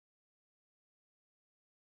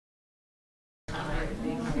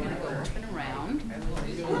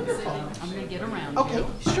Okay,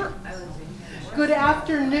 sure. Good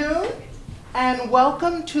afternoon, and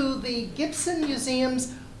welcome to the Gibson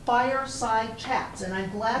Museum's Fireside Chats. And I'm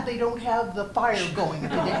glad they don't have the fire going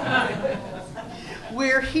today.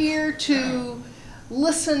 We're here to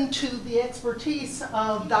listen to the expertise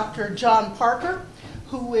of Dr. John Parker,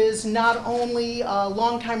 who is not only a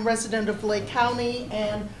longtime resident of Lake County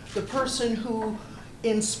and the person who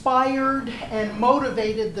inspired and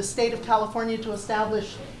motivated the state of California to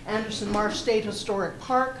establish Anderson Marsh State Historic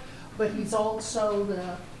Park, but he's also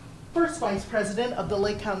the first vice president of the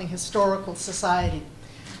Lake County Historical Society.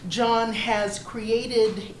 John has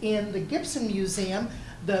created in the Gibson Museum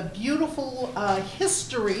the beautiful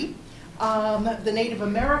history, the Native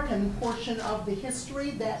American portion of the history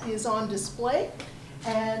that is on display,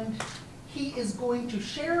 and he is going to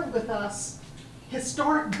share with us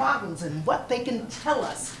historic bottles and what they can tell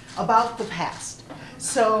us about the past.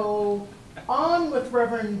 So on with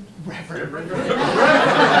Reverend.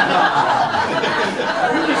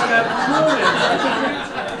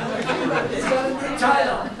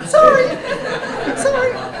 Sorry,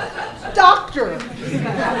 Dr.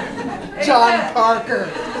 John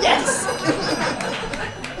Parker. Yes.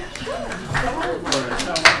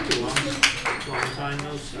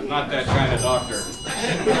 I'm not that kind of doctor.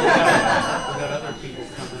 We've got other people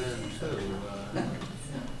coming in too.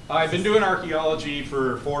 I've been doing archaeology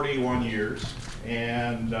for 41 years,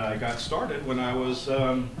 and I got started when I was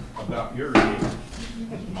about your age,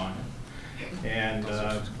 mine. And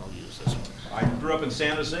I grew up in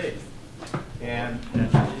San Jose, and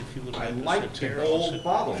I liked the old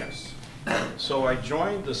bottles. So I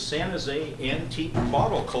joined the San Jose Antique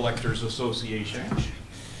Bottle Collectors Association,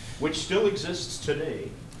 which still exists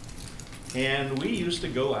today. And we used to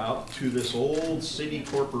go out to this old city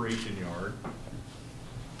corporation yard,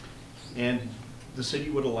 and the city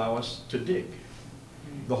would allow us to dig,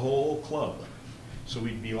 the whole club. So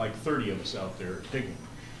we'd be like 30 of us out there digging.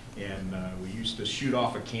 And we used to shoot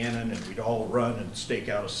off a cannon, and we'd all run and stake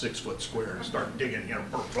out a 6-foot square and start digging, you know,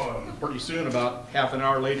 pretty soon, about half an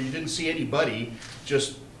hour later, you didn't see anybody,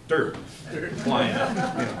 just dirt flying up,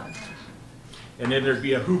 you know. And then there'd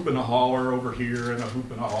be a hoop and a holler over here, and a hoop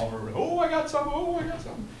and a holler. Oh, I got some. Oh, I got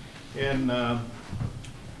some. And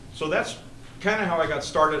so that's kind of how I got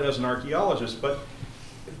started as an archaeologist. But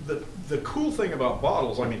the cool thing about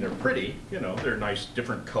bottles, I mean, they're pretty. You know, they're nice,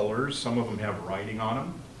 different colors. Some of them have writing on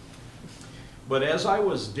them. But as I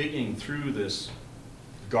was digging through this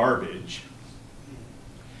garbage,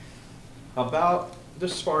 about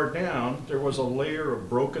this far down, there was a layer of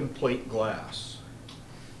broken plate glass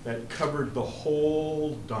that covered the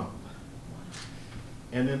whole dump.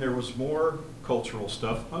 And then there was more cultural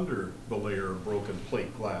stuff under the layer of broken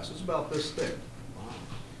plate glass. It's about this thick.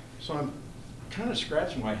 So I'm kind of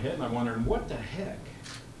scratching my head and I'm wondering, what the heck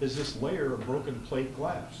is this layer of broken plate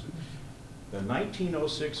glass? The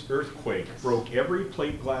 1906 earthquake broke every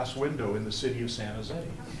plate glass window in the city of San Jose.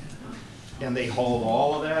 And they hauled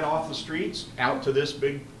all of that off the streets, out to this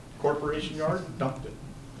big corporation yard, and dumped it.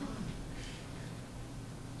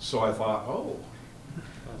 So I thought, oh,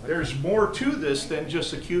 there's more to this than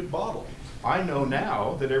just a cute bottle. I know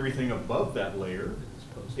now that everything above that layer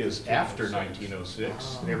is after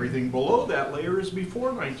 1906, and everything below that layer is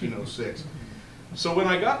before 1906. So when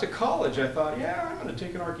I got to college, I thought, yeah, I'm going to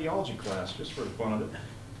take an archaeology class just for the fun of it.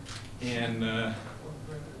 And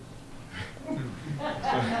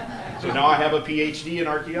so now I have a PhD in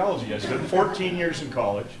archaeology. I spent 14 years in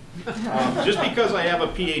college. Just because I have a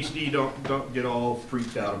PhD, don't get all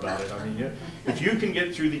freaked out about it. I mean, if you can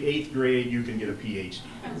get through the 8th grade, you can get a PhD.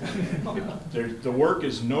 The work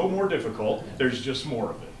is no more difficult. There's just more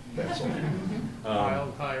of it. That's all.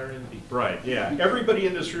 Wild, higher, and deep. Right, yeah. Everybody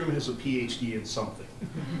in this room has a PhD in something.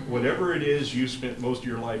 Whatever it is you spent most of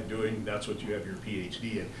your life doing, that's what you have your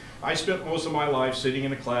PhD in. I spent most of my life sitting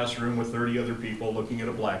in a classroom with 30 other people looking at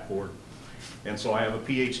a blackboard. And so I have a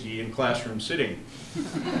PhD in classroom sitting.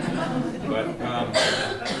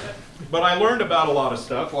 But I learned about a lot of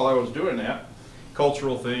stuff while I was doing that.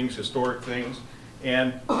 Cultural things, historic things.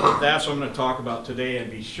 And that's what I'm going to talk about today.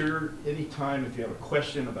 And be sure, anytime if you have a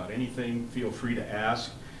question about anything, feel free to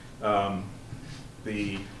ask.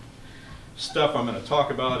 The stuff I'm going to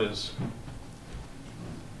talk about is,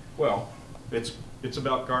 well, it's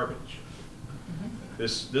about garbage.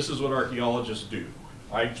 This is what archaeologists do.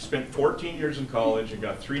 I spent 14 years in college and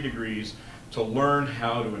got 3 degrees to learn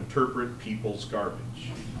how to interpret people's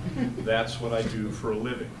garbage. That's what I do for a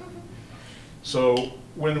living. So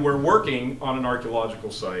when we're working on an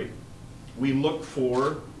archaeological site, we look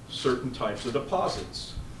for certain types of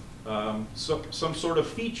deposits, some sort of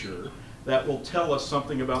feature that will tell us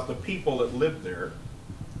something about the people that lived there,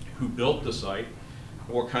 who built the site,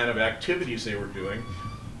 what kind of activities they were doing.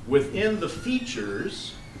 Within the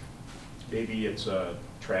features, maybe it's a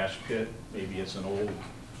trash pit, maybe it's an old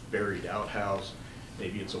buried outhouse,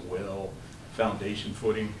 maybe it's a well, foundation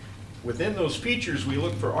footing. Within those features, we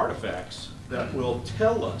look for artifacts that will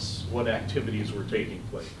tell us what activities were taking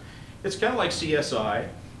place. It's kind of like CSI,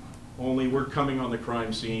 only we're coming on the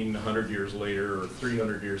crime scene 100 years later or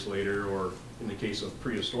 300 years later, or in the case of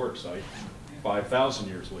prehistoric site, 5,000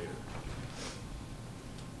 years later.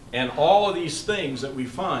 And all of these things that we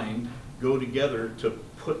find go together to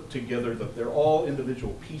put together, they're all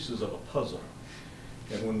individual pieces of a puzzle.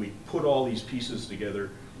 And when we put all these pieces together,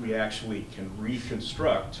 we actually can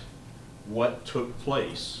reconstruct what took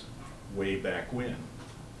place way back when.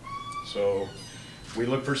 So we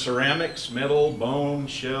look for ceramics, metal, bone,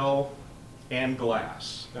 shell, and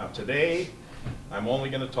glass. Now today, I'm only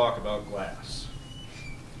going to talk about glass.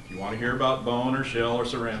 If you want to hear about bone or shell or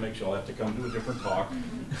ceramics, you'll have to come to a different talk,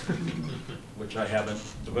 which I haven't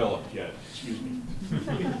developed yet, excuse me.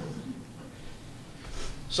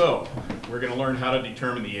 So, we're going to learn how to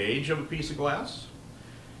determine the age of a piece of glass.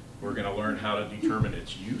 We're going to learn how to determine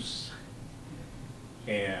its use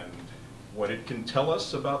and what it can tell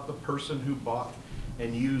us about the person who bought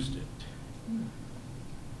and used it.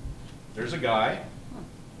 There's a guy,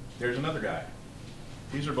 there's another guy.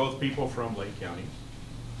 These are both people from Lake County.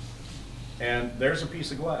 And there's a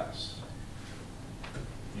piece of glass.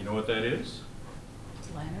 You know what that is?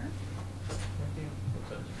 Lantern?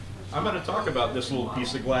 I'm going to talk about this little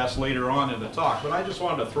piece of glass later on in the talk, but I just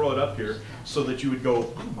wanted to throw it up here so that you would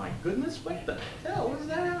go, oh my goodness, what the hell is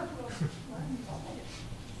that?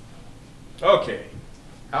 Okay,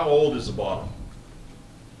 how old is the bottle?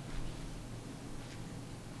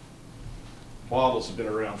 Bottles have been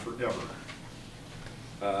around forever.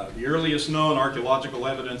 The earliest known archaeological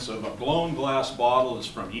evidence of a blown glass bottle is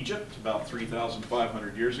from Egypt, about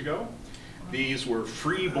 3,500 years ago. These were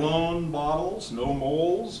free-blown bottles, no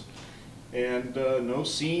molds, and no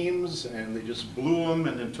seams, and they just blew them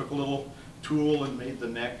and then took a little tool and made the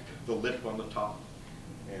neck, the lip on the top,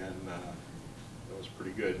 and that was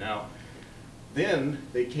pretty good. Now, then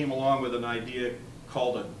they came along with an idea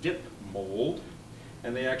called a dip mold,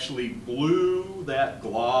 and they actually blew that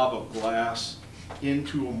glob of glass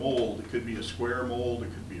into a mold. It could be a square mold, it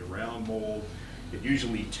could be a round mold. It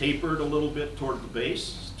usually tapered a little bit toward the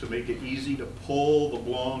base to make it easy to pull the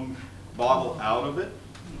blown bottle out of it.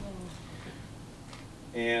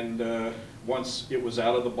 And once it was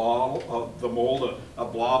out of the bottle, of the mold, a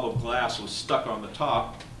blob of glass was stuck on the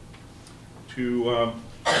top to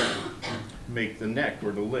make the neck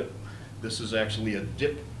or the lip. This is actually a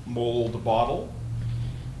dip mold bottle.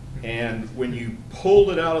 And when you pulled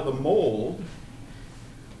it out of the mold,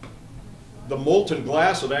 the molten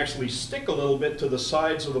glass would actually stick a little bit to the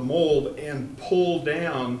sides of the mold and pull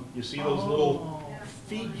down. You see those little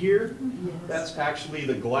feet here? Yes. That's actually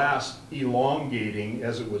the glass elongating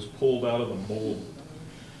as it was pulled out of the mold.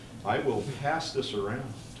 I will pass this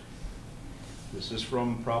around. This is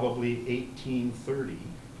from probably 1830.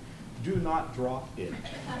 Do not drop it.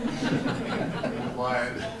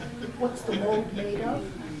 What's the mold made of?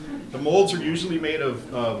 The molds are usually made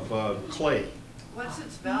of clay. What's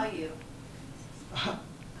its value?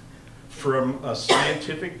 From a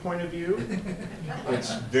scientific point of view,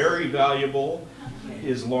 it's very valuable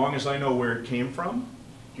as long as I know where it came from,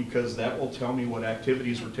 because that will tell me what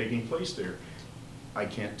activities were taking place there. I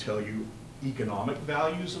can't tell you economic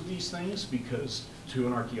values of these things because to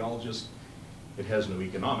an archaeologist, it has no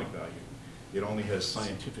economic value. It only has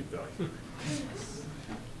scientific value.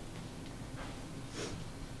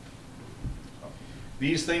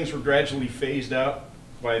 These things were gradually phased out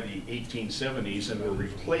by the 1870s and were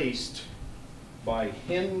replaced by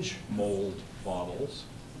hinge mold bottles.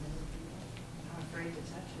 I'm afraid to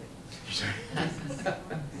touch it.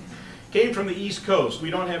 Came from the East Coast. We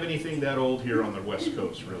don't have anything that old here on the West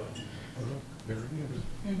Coast, really.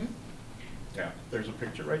 Mm-hmm. Yeah, there's a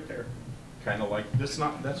picture right there. Kind of like this.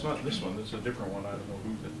 That's not this one. This is a different one. I don't know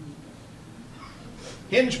who's it.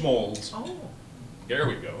 Hinge molds. Oh. There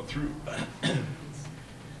we go. Through.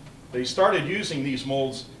 They started using these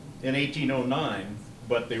molds in 1809,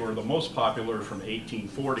 but they were the most popular from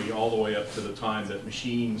 1840 all the way up to the time that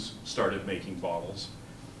machines started making bottles,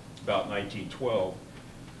 about 1912.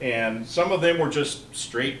 And some of them were just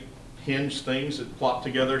straight hinge things that plopped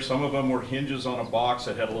together. Some of them were hinges on a box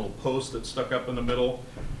that had a little post that stuck up in the middle.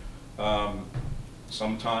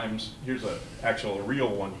 Sometimes, here's a real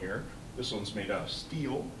one here. This one's made out of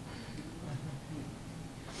steel.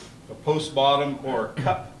 A post bottom or a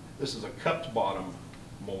cup. This is a cupped bottom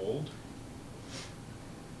mold.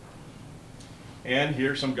 And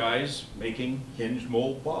here's some guys making hinge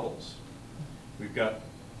mold bottles. We've got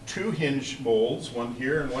 2 hinge molds, one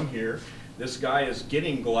here and one here. This guy is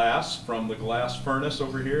getting glass from the glass furnace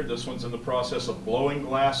over here. This one's in the process of blowing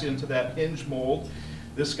glass into that hinge mold.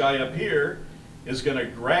 This guy up here is going to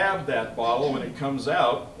grab that bottle when it comes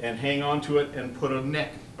out and hang on to it and put a neck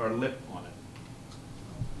or lip on it.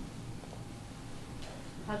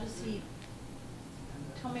 How does he,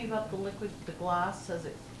 tell me about the liquid, the glass, does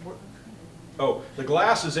it work? Oh, the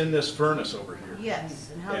glass is in this furnace over here. Yes,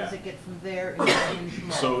 and how does Yeah. it get from there into the hinge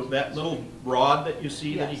mold? So that little rod that you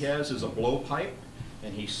see that he Yes. has is a blowpipe,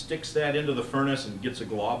 and he sticks that into the furnace and gets a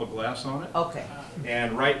glob of glass on it. Okay,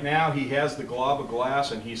 And right now, he has the glob of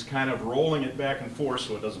glass, and he's kind of rolling it back and forth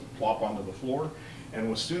so it doesn't plop onto the floor.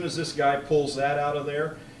 And as soon as this guy pulls that out of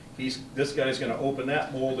there, this guy's going to open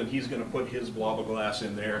that mold, and he's going to put his blob of glass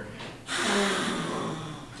in there,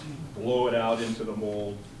 blow it out into the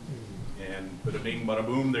mold, and bada bing, bada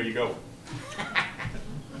boom, there you go.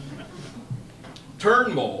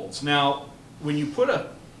 Turn molds. Now, when you put a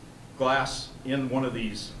glass in one of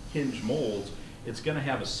these hinge molds, it's going to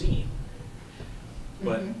have a seam.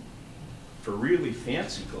 But for really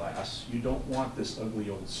fancy glass, you don't want this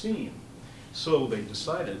ugly old seam. So they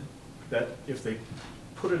decided that if they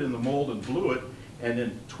put it in the mold and blew it, and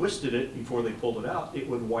then twisted it before they pulled it out, it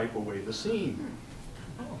would wipe away the seam.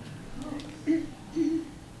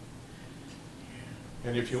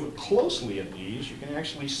 And if you look closely at these, you can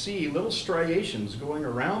actually see little striations going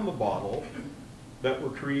around the bottle that were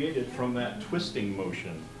created from that twisting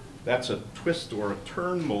motion. That's a twist or a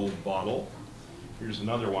turn mold bottle. Here's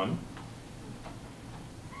another one.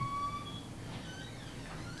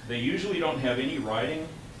 They usually don't have any writing.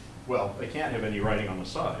 Well, they can't have any writing on the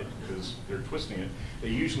side because they're twisting it. They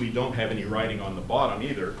usually don't have any writing on the bottom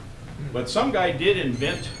either. But some guy did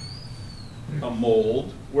invent a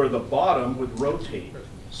mold where the bottom would rotate.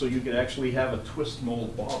 So you could actually have a twist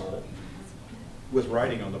mold bottle with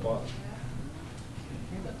writing on the bottom.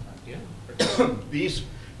 These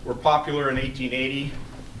were popular in 1880,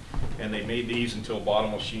 and they made these until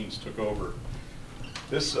bottle machines took over.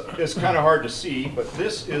 This is kind of hard to see, but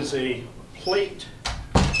this is a plate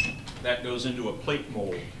that goes into a plate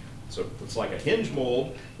mold. So it's like a hinge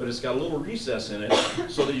mold, but it's got a little recess in it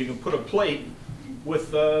so that you can put a plate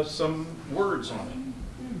with some words on it.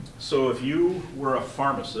 So if you were a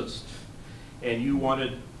pharmacist and you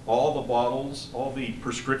wanted all the bottles, all the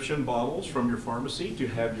prescription bottles from your pharmacy to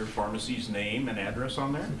have your pharmacy's name and address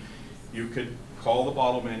on there, you could call the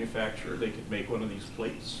bottle manufacturer. They could make one of these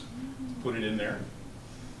plates, put it in there.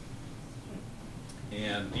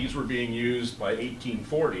 And these were being used by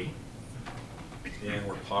 1840 and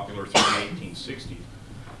were popular through the 1860s.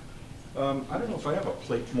 I don't know if I have a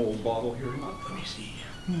plate mold bottle here or not. Let me see.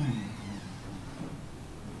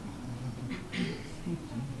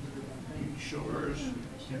 Sure. I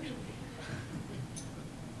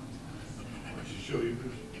should show you,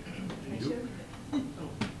 Chris.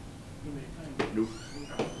 Nope.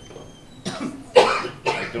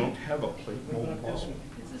 I don't have a plate mold bottle.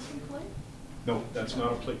 Is this from clay? No, that's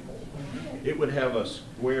not a plate mold. It would have a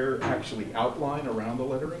square, actually, outline around the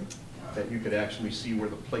lettering that you could actually see where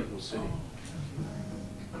the plate was sitting.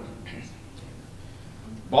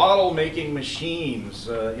 Bottle making machines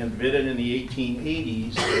invented in the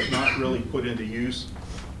 1880s, but not really put into use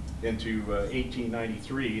into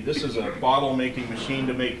 1893. This is a bottle making machine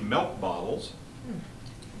to make milk bottles.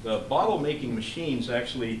 The bottle making machines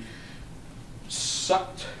actually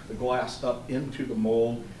sucked the glass up into the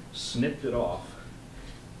mold, snipped it off,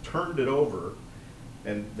 turned it over,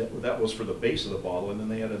 and that was for the base of the bottle, and then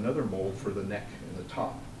they had another mold for the neck and the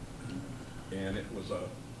top. And it was a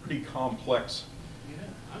pretty complex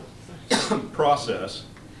process.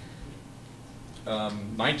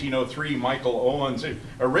 1903, Michael Owens,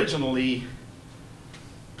 originally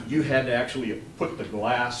you had to actually put the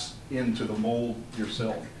glass into the mold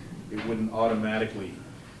yourself. It wouldn't automatically,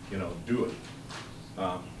 do it.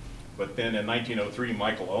 But then in 1903,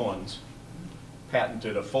 Michael Owens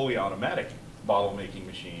patented a fully automatic bottle making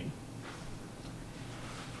machine,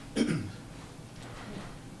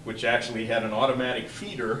 which actually had an automatic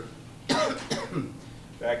feeder.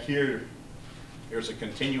 Back here, there's a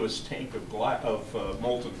continuous tank of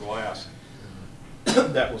molten glass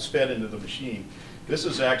that was fed into the machine. This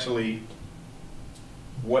is actually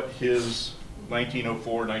what his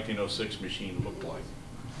 1904, 1906 machine looked like.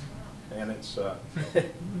 And it's,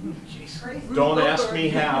 don't ask me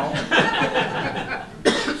how.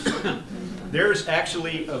 There's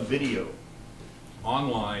actually a video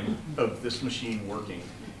online of this machine working.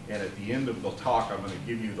 And at the end of the talk, I'm going to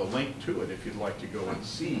give you the link to it if you'd like to go and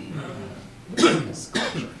see the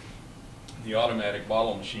sculpture. the automatic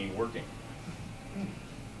bottle machine working.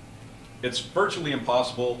 It's virtually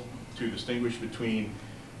impossible to distinguish between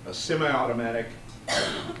a semi-automatic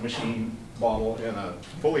machine bottle and a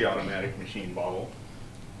fully automatic machine bottle.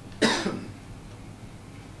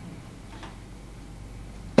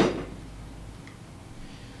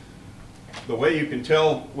 The way you can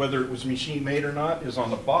tell whether it was machine made or not is on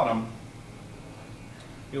the bottom.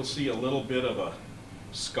 You'll see a little bit of a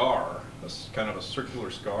scar, kind of a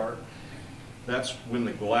circular scar. That's when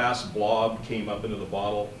the glass blob came up into the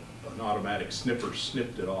bottle. An automatic snipper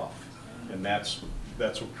snipped it off, and that's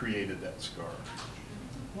what created that scar.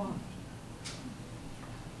 Wow.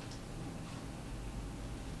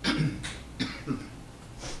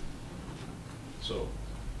 So,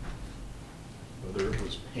 whether it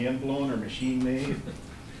was hand blown or machine made,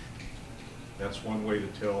 that's one way to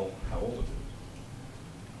tell how old it is.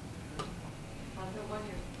 The one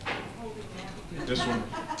you're holding now. This one,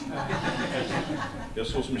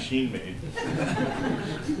 this was machine made.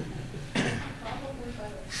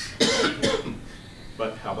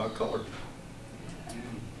 But how about color?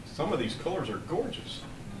 Some of these colors are gorgeous.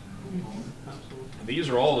 These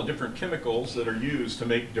are all the different chemicals that are used to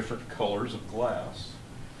make different colors of glass.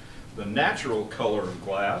 The natural color of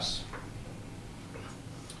glass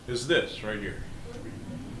is this right here.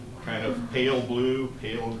 Kind of pale blue,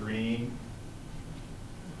 pale green,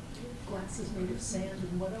 Glass is made of sand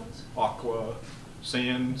and what else? aqua,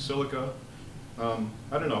 sand, silica. I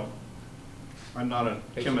don't know. I'm not a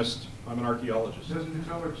chemist, I'm an archaeologist. Doesn't the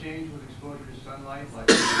color change with exposure to sunlight, like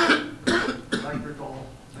electrical?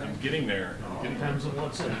 I'm getting there. Depends on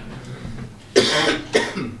what's in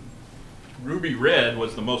it. Ruby red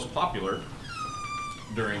was the most popular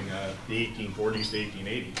during the 1840s to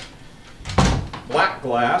 1880s. Black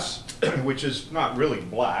glass, which is not really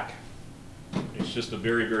black, it's just a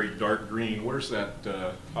very, very dark green. Where's that?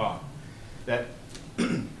 That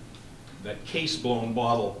that case-blown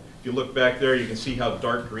bottle. If you look back there, you can see how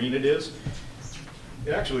dark green it is.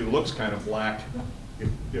 It actually looks kind of black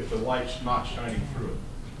if the light's not shining through it.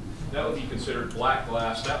 That would be considered black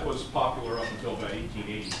glass. That was popular up until about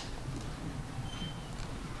 1880.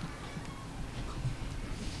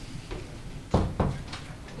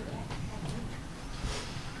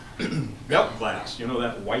 Milk glass, you know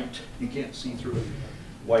that white, you can't see through it.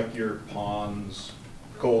 Like your Pond's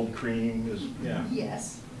cold cream is, yeah.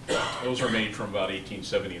 Yes. Those are made from about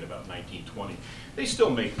 1870 to about 1920. They still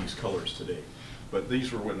make these colors today, but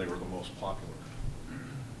these were when they were the most popular.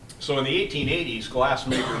 So in the 1880s, glass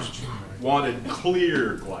makers wanted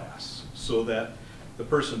clear glass so that the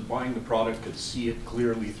person buying the product could see it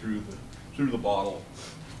clearly through the bottle.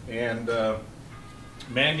 And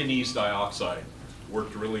manganese dioxide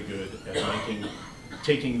worked really good at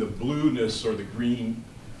taking the blueness or the green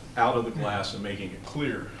out of the glass and making it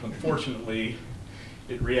clear. Unfortunately,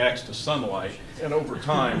 it reacts to sunlight, and over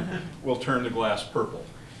time will turn the glass purple.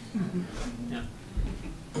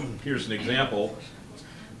 Here's an example.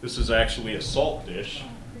 This is actually a salt dish,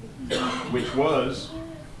 which was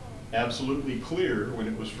absolutely clear when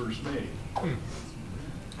it was first made.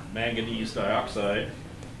 Manganese dioxide.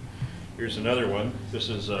 Here's another one. This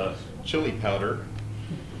is chili powder,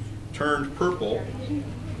 turned purple.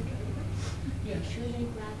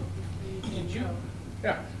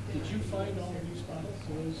 Yeah. Did you find all of these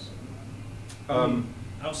bottles?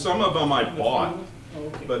 Some of them I bought, Oh,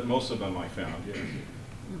 okay. but most of them I found,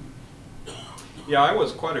 yeah. Yeah, I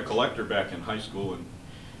was quite a collector back in high school and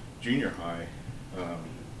junior high.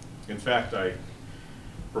 In fact, I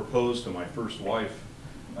proposed to my first wife.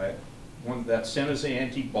 That San Jose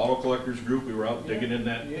Antique Bottle Collectors group, we were out digging in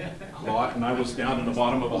that lot, and I was down in the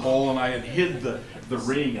bottom of a hole, and I had hid the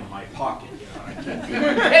ring in my pocket. You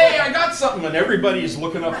know, hey, I got something, and everybody's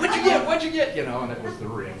looking up. What'd you get? What'd you get? You know, and it was the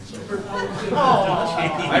ring. So.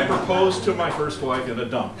 I proposed to my first wife in a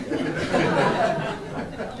dump.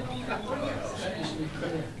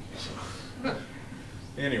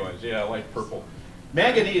 Anyways, yeah, I like purple.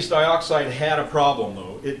 Manganese dioxide had a problem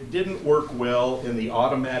though. It didn't work well in the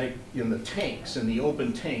tanks, in the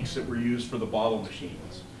open tanks that were used for the bottle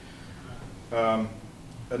machines.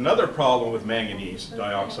 Another problem with manganese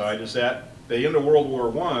dioxide is that at the end of World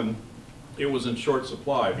War I, it was in short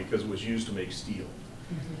supply because it was used to make steel.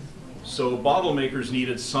 So bottle makers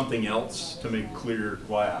needed something else to make clear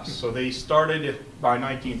glass. So they started, by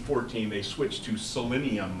 1914, they switched to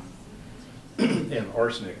selenium and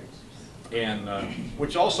arsenic. And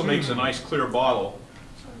which also makes a nice clear bottle.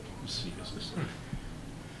 Let's see, is this?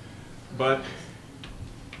 But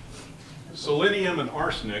selenium and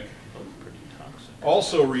arsenic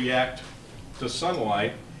also react to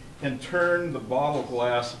sunlight and turn the bottle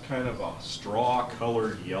glass kind of a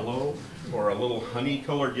straw-colored yellow or a little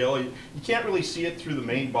honey-colored yellow. You can't really see it through the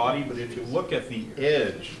main body, but if you look at the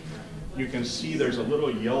edge, you can see there's a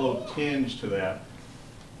little yellow tinge to that.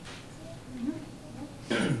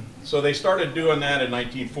 So they started doing that in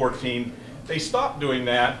 1914. They stopped doing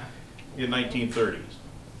that in 1930s.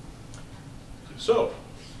 So,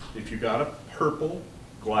 if you got a purple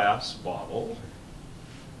glass bottle,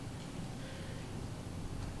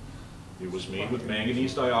 it was made with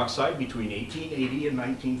manganese dioxide between 1880 and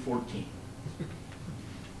 1914.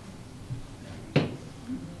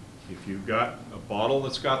 If you've got a bottle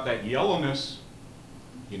that's got that yellowness,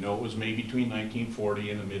 you know it was made between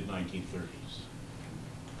 1940 and the mid-1930s.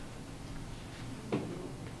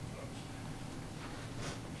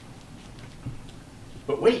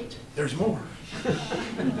 But wait, there's more.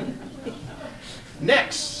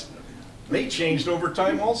 Next, they changed over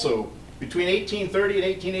time also. Between 1830 and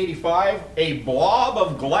 1885, a blob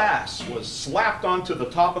of glass was slapped onto the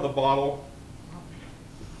top of the bottle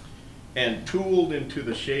and tooled into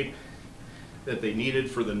the shape that they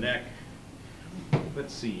needed for the neck.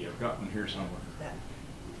 Let's see, I've got one here somewhere.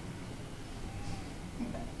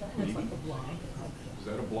 Maybe? Is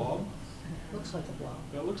that a blob? Looks like a blob.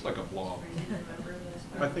 That looks like a blob.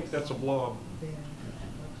 I think that's a blob.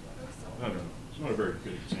 I don't know. It's not a very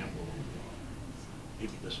good example.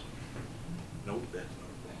 Maybe this one. Nope, that's not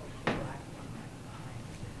a blob.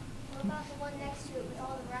 What about the one next to it with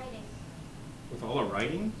all the writing? With all the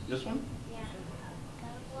writing? This one? Yeah. Is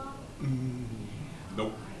that a blob?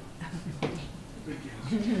 Nope.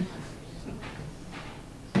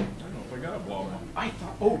 I don't know if I got a blob. I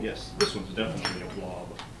thought, oh yes, this one's definitely a blob.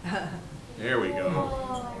 There we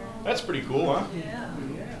go. That's pretty cool, huh? Yeah.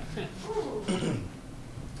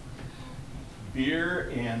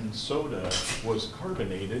 Beer and soda was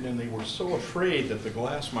carbonated, and they were so afraid that the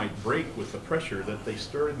glass might break with the pressure that they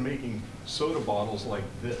started making soda bottles like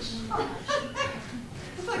this.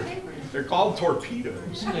 They're called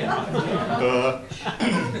torpedoes.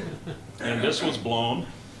 And this was blown,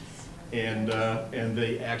 and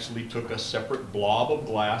they actually took a separate blob of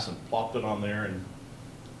glass and plopped it on there,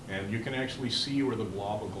 and you can actually see where the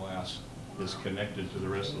blob of glass is connected to the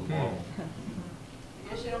rest of the bottle.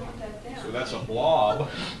 So that's a blob.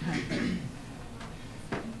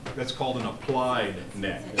 That's called an applied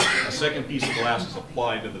neck. A second piece of glass is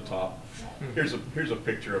applied to the top. Here's a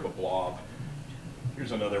picture of a blob.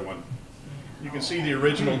 Here's another one. You can see the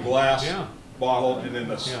original glass bottle, and then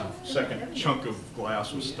the second chunk of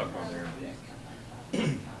glass was stuck on there.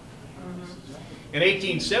 In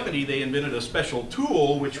 1870, they invented a special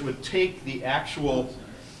tool which would take the actual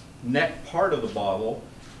neck part of the bottle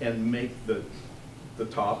and make the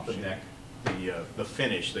top, the neck, the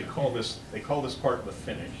finish. They call this part the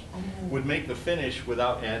finish. Would make the finish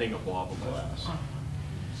without adding a blob of glass.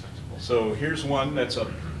 So here's one that's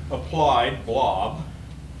a applied blob,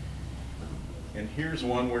 and here's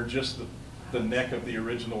one where just the neck of the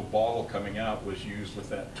original bottle coming out was used with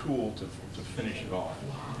that tool to finish it off.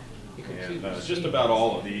 And just about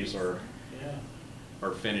all of these are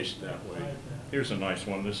finished that way. Here's a nice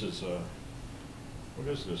one. This is what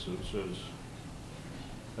is this? It says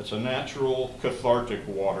it's a natural cathartic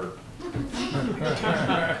water.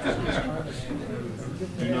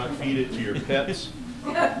 Do not feed it to your pets.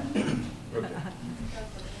 Okay.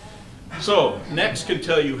 So next can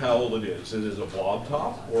tell you how old it is. Is it a blob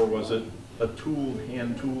top, or was it a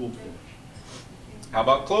hand-tooled finish? How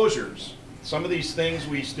about closures? Some of these things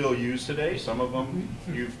we still use today. Some of them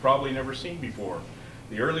you've probably never seen before.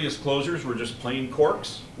 The earliest closures were just plain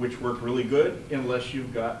corks, which work really good unless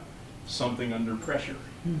you've got something under pressure,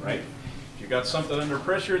 right? If you've got something under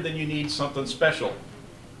pressure, then you need something special.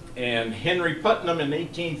 And Henry Putnam in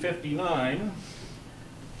 1859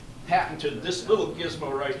 patented this little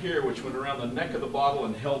gizmo right here, which went around the neck of the bottle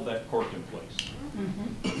and held that cork in place.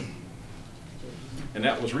 And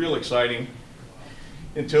that was real exciting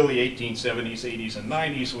until the 1870s, 80s, and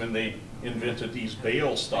 90s, when they invented these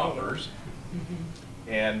bail stoppers.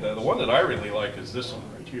 And the one that I really like is this one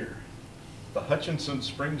right here. The Hutchinson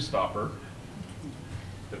spring stopper,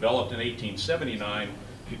 developed in 1879.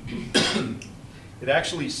 It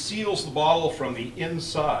actually seals the bottle from the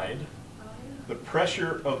inside. The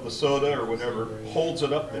pressure of the soda or whatever holds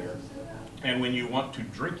it up there. And when you want to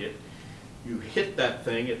drink it, you hit that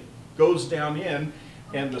thing, it goes down in,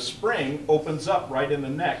 and the spring opens up right in the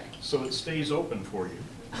neck, so it stays open for you.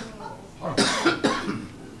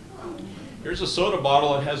 Here's a soda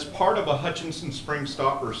bottle. It has part of a Hutchinson spring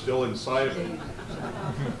stopper still inside of it.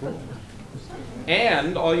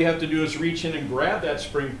 And all you have to do is reach in and grab that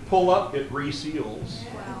spring, pull up, it reseals.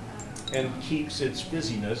 and keeps its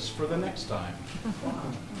fizziness for the next time.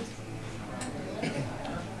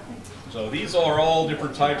 So these are all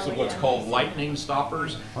different types of what's called lightning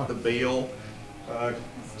stoppers, the bale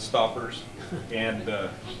stoppers. And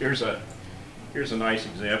here's a nice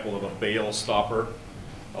example of a bale stopper,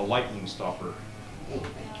 a lightning stopper.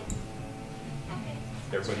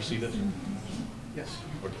 Everybody see this? Yes.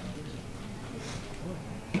 Okay.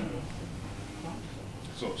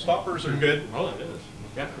 So stoppers are good. Oh, it is.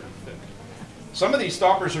 Yeah. Some of these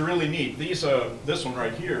stoppers are really neat. These, this one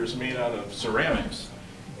right here is made out of ceramics,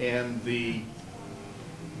 and the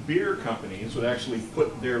beer companies would actually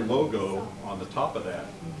put their logo on the top of that.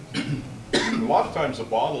 A lot of times the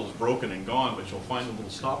bottle is broken and gone, but you'll find the little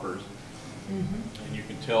stoppers, and you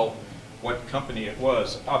can tell what company it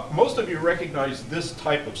was. Most of you recognize this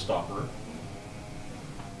type of stopper,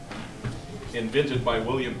 invented by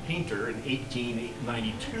William Painter in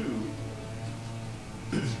 1892.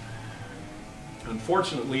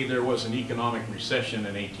 Unfortunately, there was an economic recession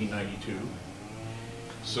in 1892,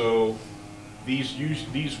 so these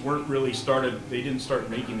weren't really started, they didn't start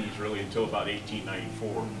making these really until about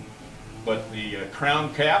 1894. But the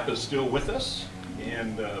crown cap is still with us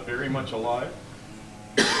and very much alive,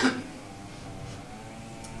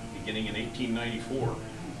 beginning in 1894.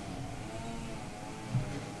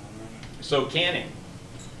 So canning,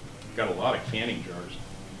 got a lot of canning jars.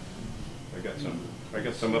 I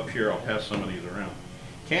got some up here. I'll pass some of these around.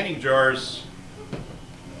 Canning jars,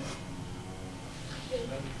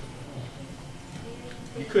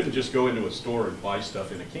 you couldn't just go into a store and buy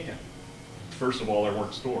stuff in a can. First of all, there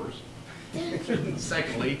weren't stores.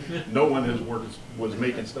 Secondly, no one was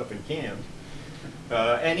making stuff in cans.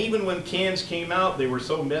 And even when cans came out, they were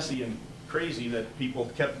so messy and crazy that people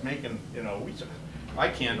kept making, you know, I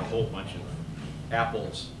canned a whole bunch of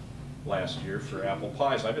apples last year for apple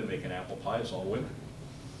pies. I've been making apple pies all winter.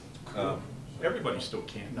 Everybody still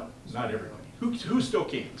can. No, not everybody. Who still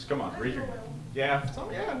cans? Come on, raise your hand. Yeah,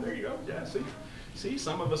 yeah, there you go. Yeah, see,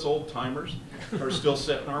 some of us old timers are still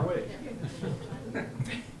set in our way.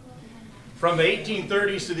 From the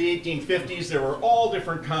 1830s to the 1850s, there were all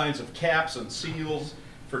different kinds of caps and seals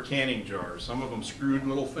for canning jars. Some of them screwed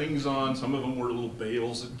little things on. Some of them were little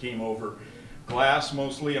bales that came over. Glass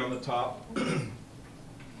mostly on the top.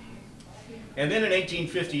 And then in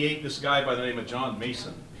 1858, this guy by the name of John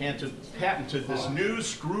Mason patented this new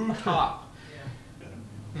screw top.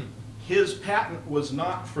 His patent was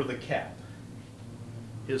not for the cap.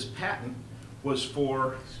 His patent was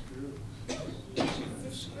for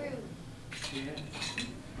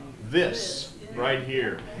this right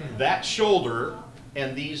here. That shoulder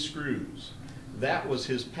and these screws. That was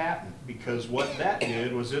his patent, because what that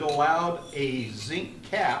did was it allowed a zinc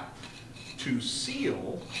cap to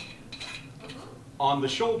seal on the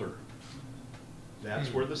shoulder.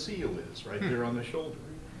 That's where the seal is, right there on the shoulder.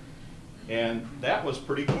 And that was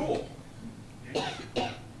pretty cool.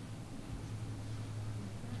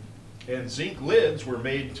 And zinc lids were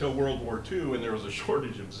made until World War II, and there was a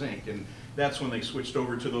shortage of zinc, and that's when they switched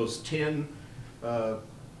over to those tin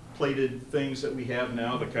plated things that we have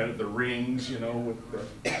now, the kind of the rings, you know, with the,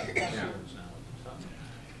 yeah.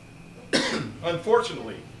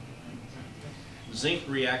 Unfortunately, zinc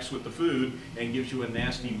reacts with the food and gives you a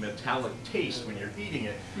nasty metallic taste when you're eating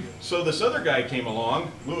it. So this other guy came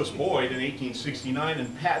along, Lewis Boyd, in 1869,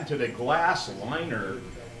 and patented a glass liner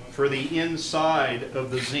for the inside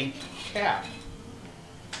of the zinc cap.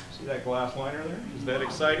 See that glass liner there? Is that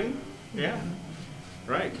exciting? Yeah.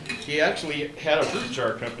 Right. He actually had a fruit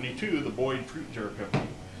jar company too, the Boyd Fruit Jar Company.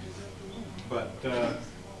 But,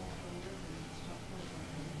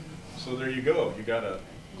 so there you go. You got a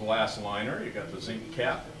glass liner, you got the zinc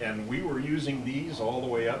cap, and we were using these all the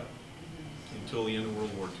way up until the end of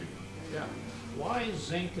World War II. Yeah. Why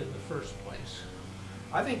zinc in the first place?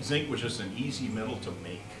 I think zinc was just an easy metal to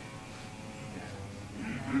make.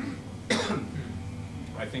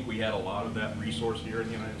 I think we had a lot of that resource here in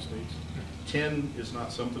the United States. Tin is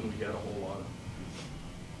not something we had a whole lot of.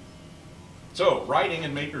 So, writing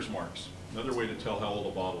and maker's marks. Another way to tell how old a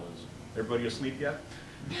bottle is. Everybody asleep yet?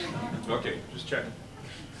 Okay, just checking.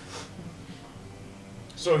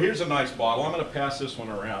 So here's a nice bottle. I'm going to pass this one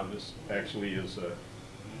around. This actually is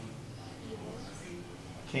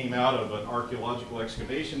came out of an archaeological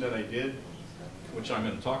excavation that I did, which I'm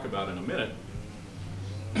going to talk about in a minute.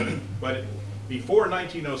 But before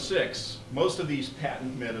 1906, most of these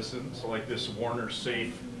patent medicines, like this Warner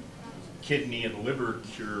Safe kidney and liver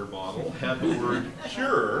cure bottle, had the word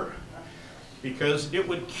cure because it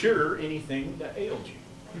would cure anything that ailed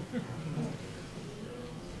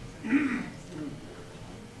you.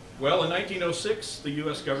 Well, in 1906, the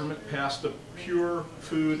U.S. government passed the Pure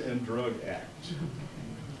Food and Drug Act.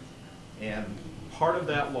 And part of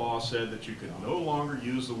that law said that you could no longer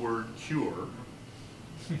use the word cure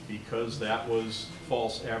because that was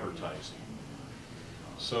false advertising.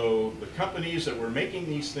 So the companies that were making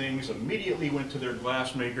these things immediately went to their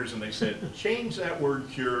glass makers and they said, change that word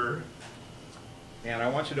cure, and I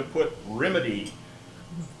want you to put remedy.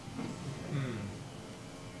 There's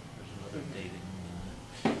another dating.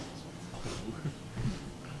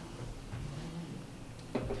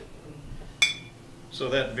 So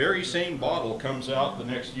that very same bottle comes out the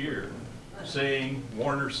next year saying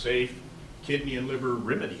Warner Safe Kidney and Liver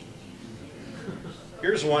Remedy.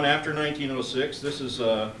 Here's one after 1906. This is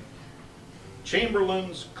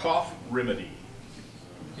Chamberlain's Cough Remedy.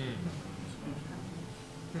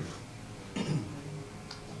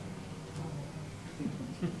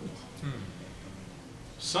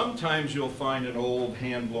 Sometimes you'll find an old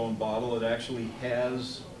hand-blown bottle that actually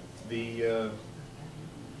has the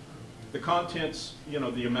contents, you know,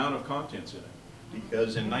 the amount of contents in it.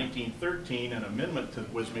 Because in 1913, an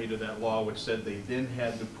amendment was made to that law which said they then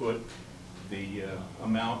had to put the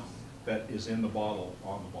amount that is in the bottle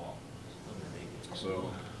on the bottle.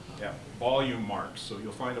 So, yeah, volume marks. So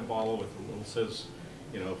you'll find a bottle with a little says,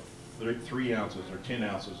 you know, 3 ounces or 10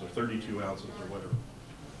 ounces or 32 ounces or whatever.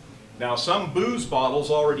 Now, some booze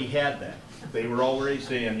bottles already had that. They were already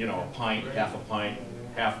saying, you know, a pint, half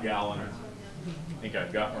gallon. I think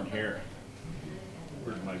I've got one here.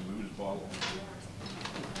 Where's my booze bottle?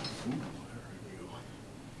 Ooh, there we go.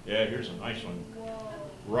 Yeah, here's a nice one.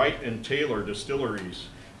 Wright and Taylor Distilleries.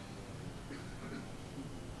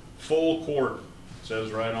 Full quart,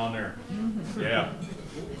 says right on there. Yeah,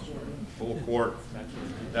 full quart.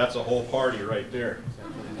 That's a whole party right there.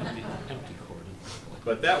 Empty cord.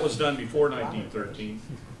 But that was done before 1913.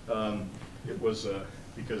 It was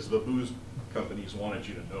because the booze companies wanted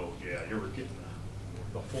you to know, yeah, you were getting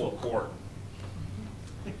the full quart.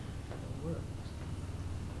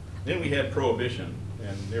 Then we had Prohibition,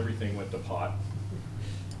 and everything went to pot.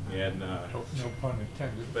 And No pun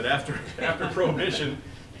intended. but after Prohibition,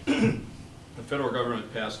 the federal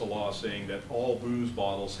government passed a law saying that all booze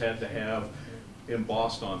bottles had to have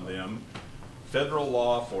embossed on them, federal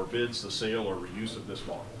law forbids the sale or reuse of this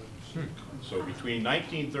bottle. So between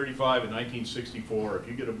 1935 and 1964, if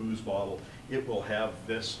you get a booze bottle, it will have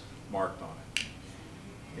this marked on it.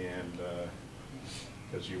 And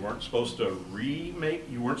because you weren't supposed to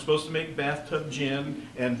make bathtub gin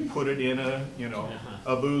and put it in a, you know,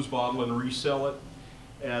 a booze bottle and resell it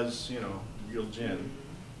as, you know, real gin.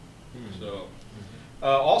 So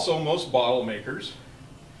also most bottle makers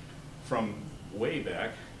from way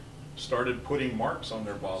back started putting marks on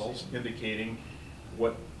their bottles indicating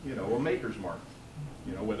what, you know, a maker's mark,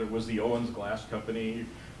 you know, whether it was the Owens Glass Company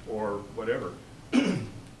or whatever.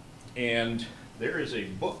 And there is a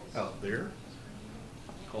book out there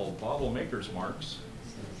called Bottle Maker's Marks.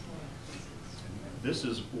 This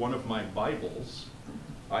is one of my Bibles.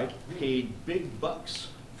 I paid big bucks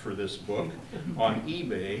for this book on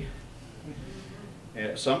eBay.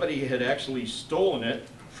 And somebody had actually stolen it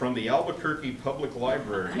from the Albuquerque Public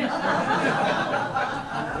Library.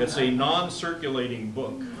 It's a non-circulating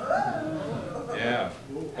book. Yeah.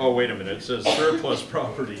 Oh, wait a minute. It says surplus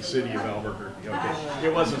property, City of Albuquerque. Okay.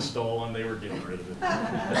 It wasn't stolen. They were getting rid of it.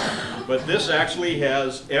 But this actually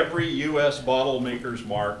has every U.S. bottle maker's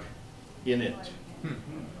mark in it.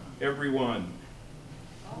 Every one.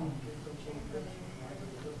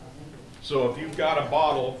 So if you've got a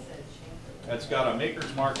bottle that's got a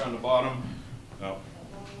maker's mark on the bottom, oh.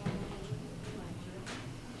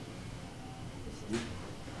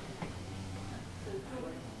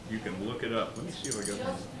 You can look it up. Let me see if I got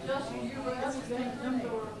one. Just U.S. things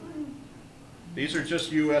or? These are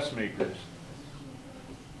just U.S. makers.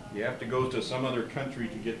 You have to go to some other country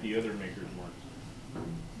to get the other maker's marks.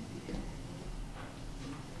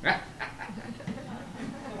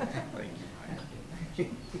 Thank you.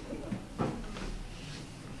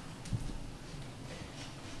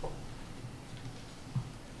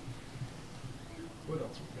 What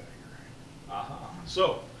else we got here? Aha.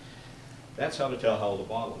 So, that's how to tell how old a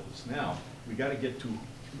bottle is. Now, we got to get to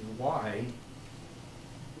why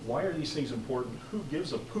are these things important? Who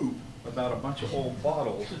gives a poop about a bunch of old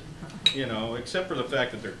bottles, you know, except for the fact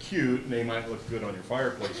that they're cute and they might look good on your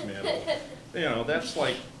fireplace mantle. You know, that's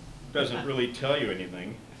like, doesn't really tell you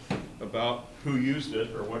anything about who used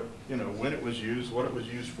it or what, you know, when it was used, what it was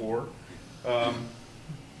used for. A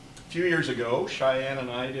few years ago, Cheyenne and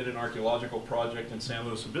I did an archaeological project in San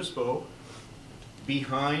Luis Obispo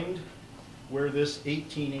behind where this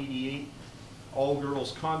 1888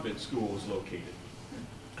 all-girls convent school was located.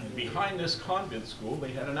 And behind this convent school,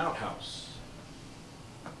 they had an outhouse.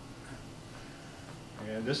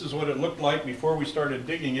 And this is what it looked like before we started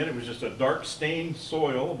digging it. It was just a dark stained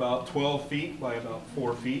soil, about 12 feet by about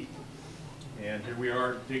 4 feet. And here we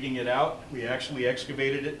are digging it out. We actually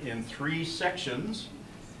excavated it in 3 sections.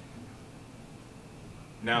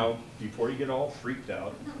 Now, before you get all freaked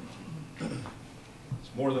out,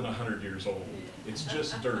 it's more than 100 years old. It's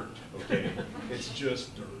just dirt, okay? It's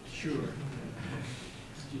just dirt. Sure.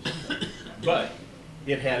 But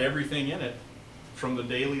it had everything in it from the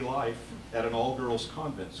daily life at an all-girls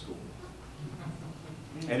convent school.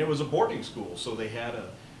 And it was a boarding school, so they had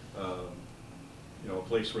a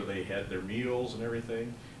place where they had their meals and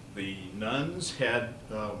everything. The nuns had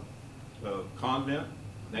a convent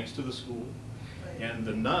next to the school, and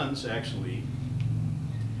the nuns actually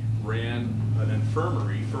ran an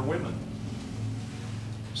infirmary for women.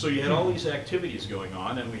 So you had all these activities going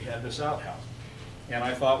on, and we had this outhouse. And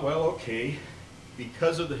I thought, well, okay,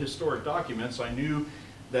 because of the historic documents, I knew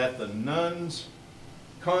that the nuns'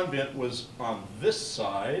 convent was on this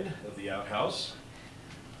side of the outhouse,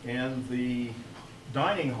 and the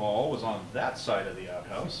dining hall was on that side of the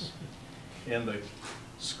outhouse, and the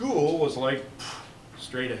school was like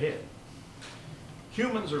straight ahead.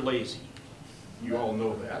 Humans are lazy. You all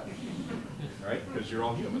know that, right? Because you're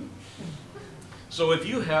all human. So if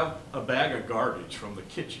you have a bag of garbage from the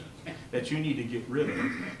kitchen that you need to get rid of,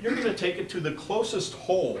 you're going to take it to the closest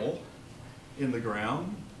hole in the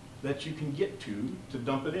ground that you can get to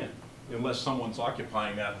dump it in, unless someone's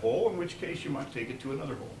occupying that hole, in which case you might take it to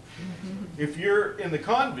another hole. If you're in the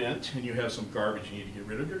convent and you have some garbage you need to get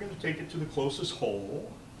rid of, you're going to take it to the closest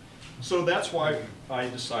hole. So that's why I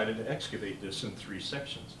decided to excavate this in 3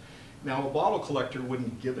 sections. Now, a bottle collector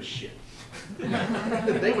wouldn't give a shit.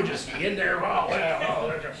 They would just be in there,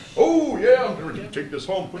 oh yeah, I'm going to take this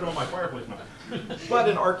home, put it on my fireplace now. But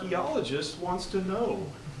an archaeologist wants to know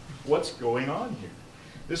what's going on here.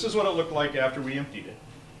 This is what it looked like after we emptied it.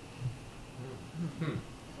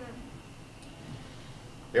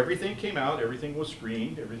 Everything came out, everything was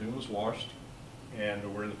screened, everything was washed,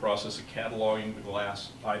 and we're in the process of cataloging the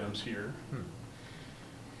glass items here.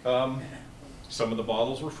 Some of the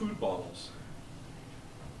bottles were food bottles.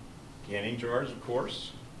 Canning jars, of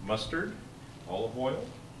course, mustard, olive oil,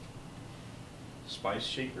 spice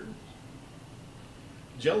shakers,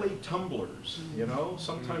 jelly tumblers, you know,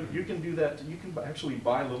 sometimes you can do that. You can actually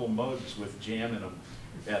buy little mugs with jam in them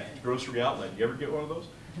at grocery outlet. You ever get one of those?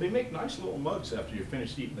 They make nice little mugs after you've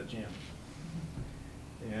finished eating the jam.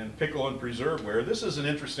 And pickle and preserveware. This is an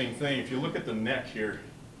interesting thing. If you look at the neck here,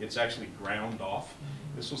 it's actually ground off.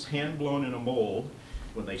 This was hand blown in a mold.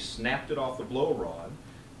 When they snapped it off the blow rod,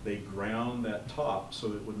 they ground that top so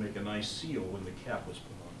it would make a nice seal when the cap was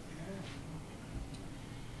put on.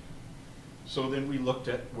 So then we looked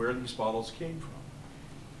at where these bottles came from.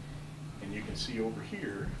 And you can see over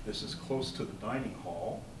here, this is close to the dining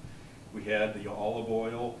hall. We had the olive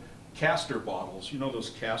oil castor bottles. You know those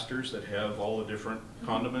casters that have all the different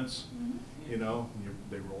condiments? You know,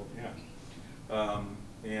 they roll, yeah.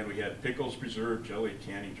 And we had pickles, preserve, jelly,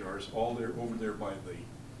 canning jars, all there over there by the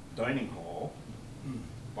dining hall.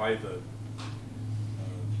 By the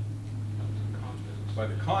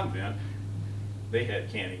convent, they had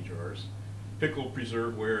canning jars, pickle,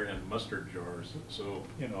 preserveware, and mustard jars. So,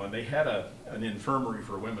 you know, and they had an infirmary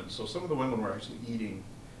for women. So some of the women were actually eating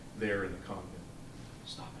there in the convent.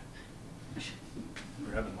 Stop it.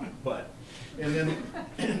 Grabbing my butt. And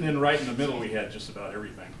then right in the middle we had just about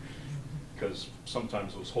everything, because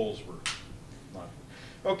sometimes those holes were not.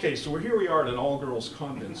 Okay, so here we are at an all-girls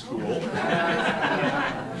convent school.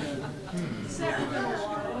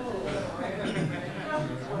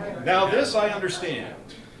 Now this I understand.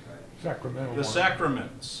 Sacramental. The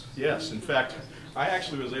sacraments, yes. In fact, I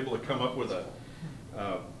actually was able to come up with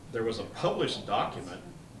there was a published document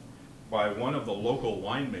by one of the local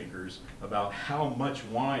winemakers about how much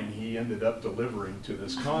wine he ended up delivering to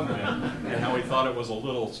this convent and how he thought it was a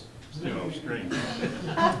little, you know, strange.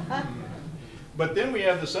 But then we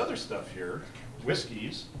have this other stuff here,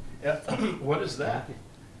 whiskeys. What is that?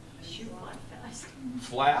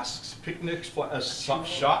 Flasks, picnics,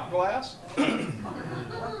 shot glass?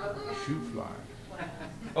 Shoot fly.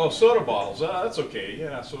 Oh, soda bottles. That's okay.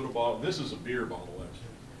 Yeah, soda bottle. This is a beer bottle,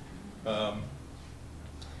 actually.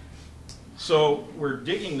 So we're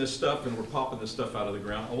digging this stuff and we're popping this stuff out of the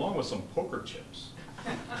ground along with some poker chips.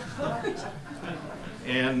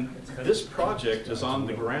 And this project is on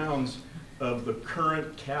the grounds of the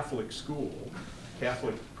current Catholic school,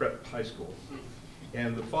 Catholic prep high school.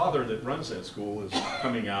 And the father that runs that school is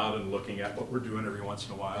coming out and looking at what we're doing every once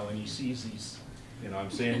in a while, and he sees these I'm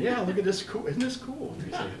saying, yeah, look at this, cool. Isn't this cool?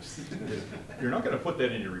 He says, you're not going to put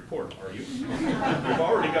that in your report, are you? We've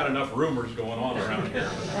already got enough rumors going on around here.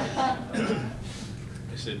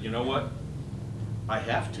 I said, you know what? I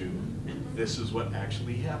have to. This is what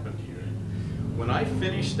actually happened here. When I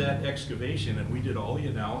finished that excavation and we did all the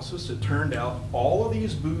analysis, it turned out all of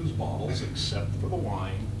these booze bottles, except for the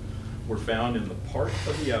wine, were found in the part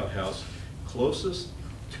of the outhouse closest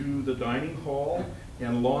to the dining hall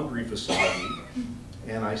and laundry facility.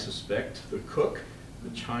 And I suspect the cook, the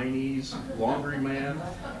Chinese laundryman,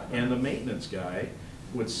 and the maintenance guy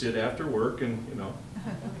would sit after work and,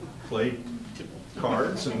 play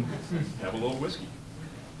cards and have a little whiskey.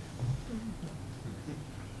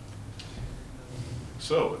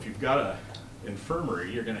 So if you've got an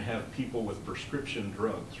infirmary, you're going to have people with prescription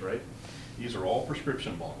drugs, right? These are all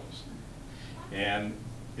prescription bottles. And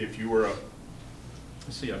if you were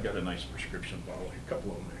let's see, I've got a nice prescription bottle, a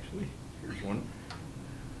couple of them actually. Here's one.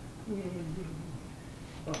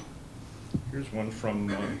 Oh, here's one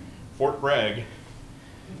from Fort Bragg.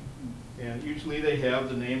 And usually they have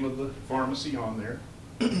the name of the pharmacy on there,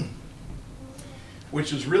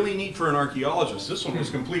 which is really neat for an archaeologist. This one was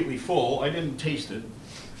completely full. I didn't taste it.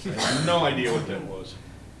 I have no idea what that was.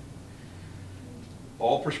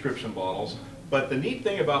 All prescription bottles. But the neat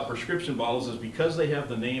thing about prescription bottles is because they have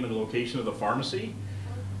the name and location of the pharmacy,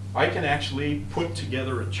 I can actually put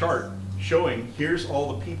together a chart showing here's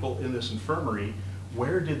all the people in this infirmary.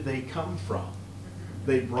 Where did they come from?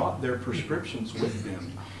 They brought their prescriptions with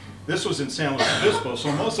them. This was in San Luis Obispo,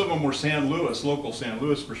 so most of them were local San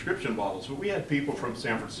Luis prescription bottles. But we had people from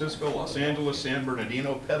San Francisco, Los Angeles, San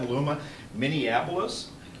Bernardino, Petaluma,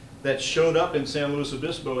 Minneapolis that showed up in San Luis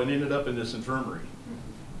Obispo and ended up in this infirmary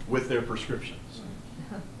with their prescriptions.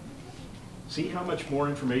 See how much more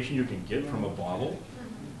information you can get from a bottle?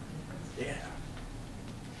 Yeah.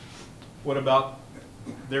 What about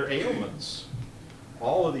their ailments?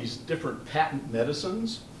 All of these different patent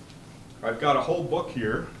medicines. I've got a whole book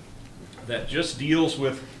here that just deals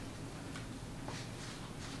with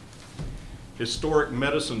historic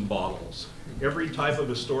medicine bottles. Every type of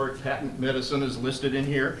historic patent medicine is listed in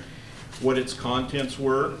here, what its contents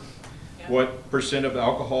were, what percent of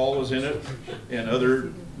alcohol was in it, and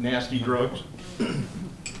other nasty drugs,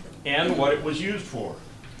 and what it was used for.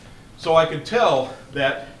 So I could tell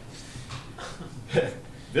that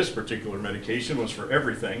this particular medication was for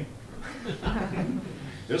everything.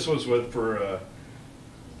 This was for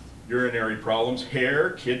urinary problems,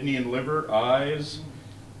 hair, kidney and liver, eyes,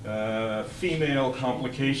 female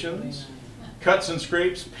complications, cuts and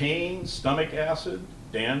scrapes, pain, stomach acid,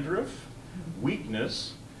 dandruff,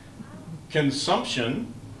 weakness,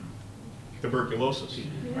 consumption, tuberculosis,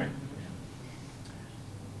 right?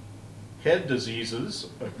 Head diseases,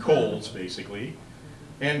 colds basically,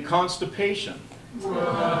 and constipation.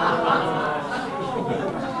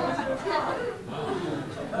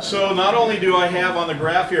 So not only do I have on the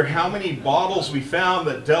graph here how many bottles we found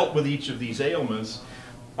that dealt with each of these ailments,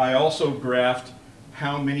 I also graphed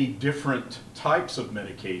how many different types of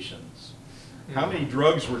medications, how many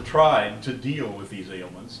drugs were tried to deal with these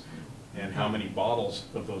ailments, and how many bottles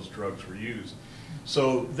of those drugs were used.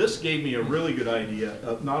 So this gave me a really good idea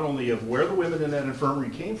of not only of where the women in that infirmary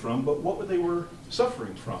came from, but what they were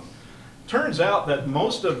suffering from. Turns out that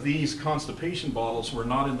most of these constipation bottles were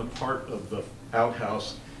not in the part of the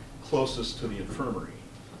outhouse closest to the infirmary.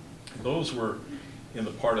 Those were in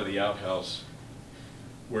the part of the outhouse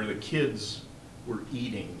where the kids were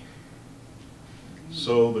eating.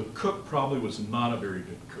 So the cook probably was not a very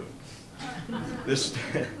good cook. This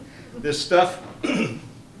stuff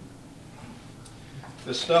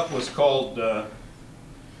was called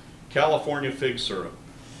California fig syrup.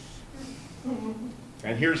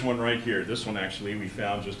 And here's one right here. This one actually we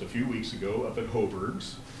found just a few weeks ago up at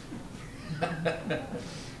Hobergs.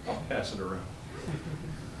 I'll pass it around.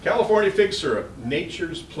 California fig syrup,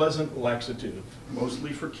 nature's pleasant laxative,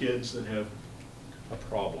 mostly for kids that have a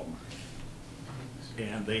problem.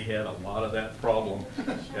 And they had a lot of that problem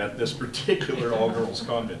at this particular all-girls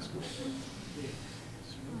convent school.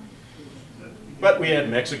 But we had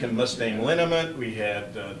Mexican Mustang liniment, we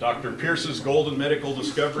had Dr. Pierce's golden medical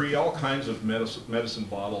discovery, all kinds of medicine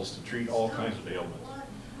bottles to treat all kinds of ailments.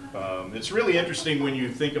 It's really interesting when you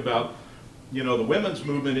think about, the women's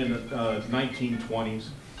movement in the 1920s.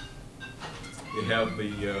 You have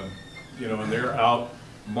the, and they're out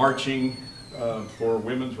marching for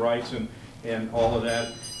women's rights and all of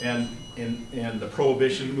that, and the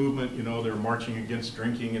prohibition movement, they're marching against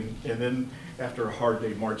drinking, and then after a hard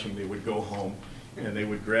day marching, they would go home and they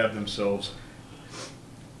would grab themselves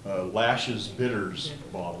Lash's Bitters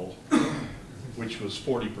bottle which was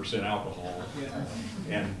 40% alcohol,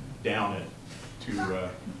 and down it to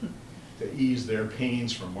ease their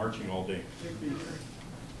pains from marching all day.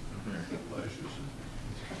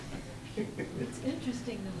 It's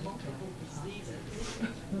interesting the multiple diseases.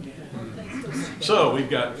 So we've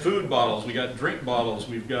got food bottles, we got drink bottles,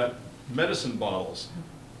 we've got medicine bottles.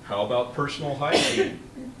 How about personal hygiene?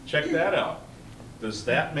 Check that out. Does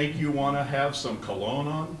that make you want to have some cologne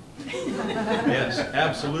on? Yes,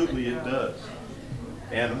 absolutely it does.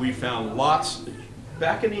 And we found lots.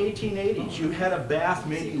 Back in the 1880s, you had a bath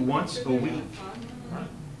maybe once a week.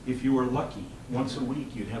 If you were lucky, once a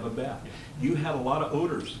week you'd have a bath. You had a lot of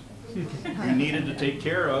odors you needed to take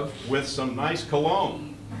care of with some nice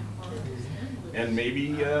cologne. And maybe,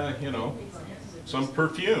 you know, some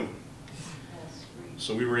perfume.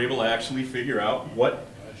 So we were able to actually figure out what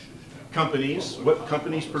companies'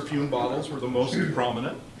 perfume bottles were the most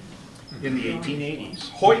prominent in the 1880s.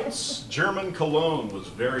 Hoyt's German cologne was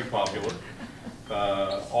very popular.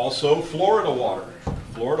 Also Florida water.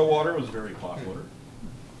 Florida water was very popular.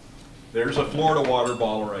 There's a Florida water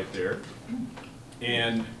bottle right there.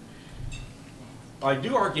 And I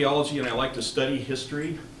do archaeology and I like to study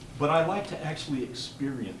history, but I like to actually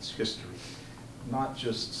experience history, not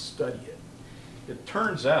just study it. It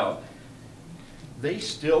turns out they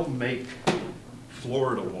still make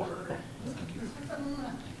Florida water.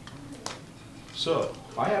 So,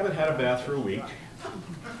 I haven't had a bath for a week.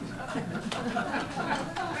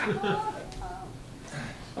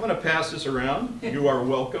 I'm going to pass this around. You are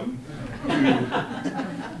welcome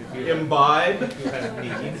to imbibe in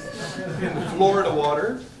the Florida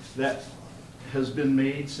water that has been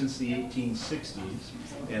made since the 1860s,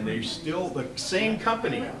 and they're still the same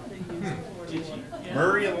company.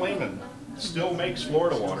 Murray and Lehman still makes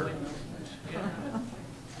Florida water.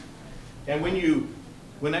 And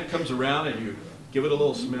when that comes around and you give it a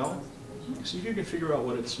little smell, see if you can figure out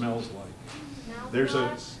what it smells like. There's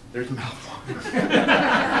mouthwash.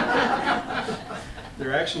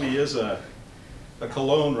 There actually is a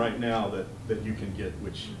cologne right now that you can get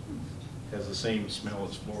which has the same smell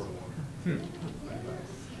as Florida water.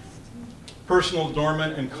 Personal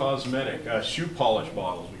adornment and cosmetic. Shoe polish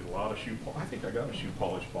bottles. We get a lot of shoe polish. I think I got a shoe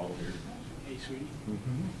polish bottle here. Hey, sweetie.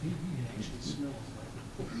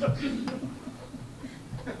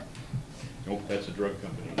 Nope, that's a drug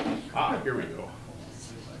company. Here we go.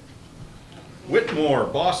 Whitmore,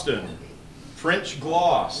 Boston. French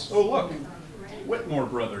gloss. Oh, look. Whitmore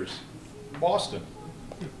Brothers, Boston.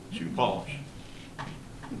 Shoe polish.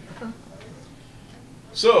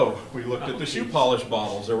 So, we looked at the shoe polish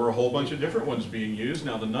bottles. There were a whole bunch of different ones being used.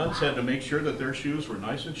 Now, the nuns had to make sure that their shoes were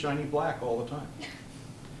nice and shiny black all the time.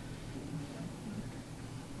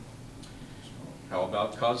 How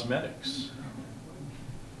about cosmetics?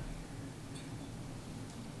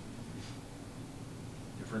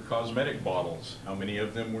 Different cosmetic bottles. How many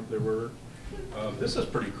of them there were? This is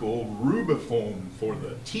pretty cool. Rubifoam for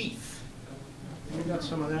the teeth. We got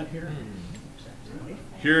some of that here.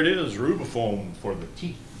 Here it is, Rubifoam for the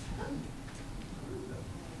teeth.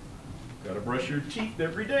 Got to brush your teeth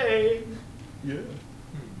every day. Yeah.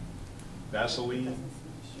 Vaseline.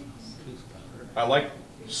 I like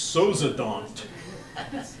Sozodont.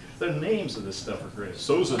 The names of this stuff are great.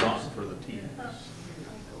 Sozodont for the teeth.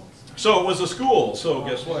 So it was a school. So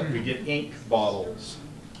guess what? We get ink bottles.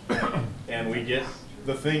 And we get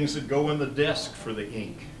the things that go in the desk for the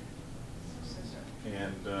ink.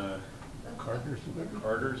 And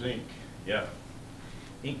Carter's ink. Yeah.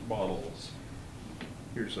 Ink bottles.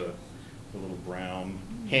 Here's a little brown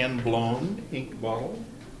hand-blown ink bottle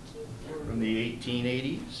from the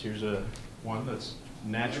 1880s. Here's one that's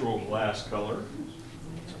natural glass color.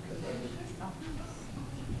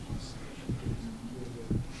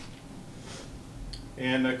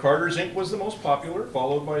 And Carter's ink was the most popular,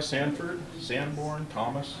 followed by Sanford, Sanborn,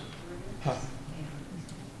 Thomas. Some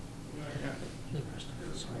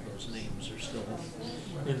of those names are still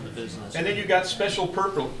in the business. And then you got special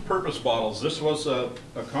purpose bottles. This was a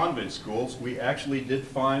convent school. So we actually did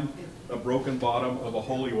find a broken bottom of a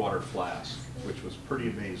holy water flask, which was pretty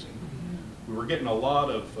amazing. We were getting a lot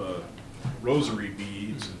of rosary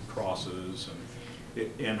beads and crosses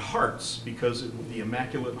and hearts, because the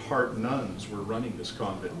Immaculate Heart nuns were running this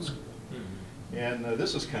convent school. And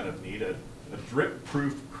this is kind of neat, a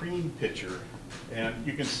drip-proof cream pitcher. And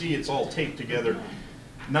you can see it's all taped together.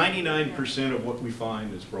 99% of what we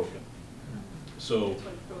find is broken. So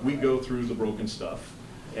we go through the broken stuff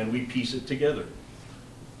and we piece it together.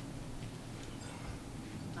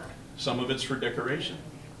 Some of it's for decoration.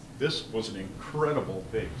 This was an incredible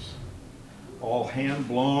vase. All hand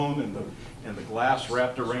blown and the glass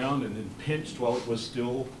wrapped around and then pinched while it was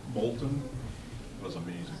still molten. It was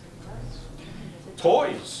amazing.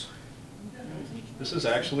 Toys. This is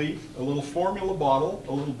actually a little formula bottle,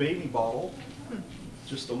 a little baby bottle.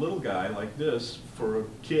 Just a little guy like this for a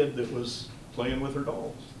kid that was playing with her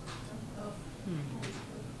dolls.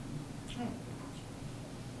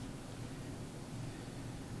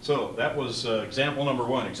 So that was example number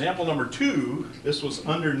one. Example number two, this was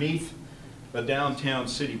underneath a downtown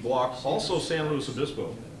city block, also San Luis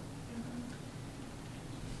Obispo.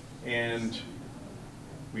 And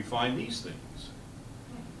we find these things.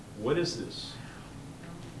 What is this?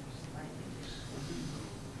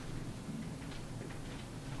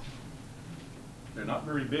 They're not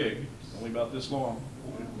very big, only about this long.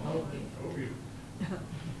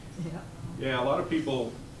 Yeah, a lot of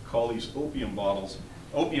people call these opium bottles.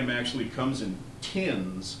 Opium actually comes in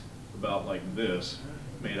tins about like this,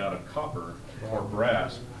 made out of copper or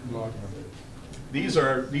brass. These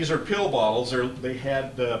are pill bottles. They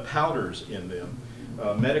had powders in them,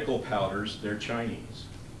 medical powders. They're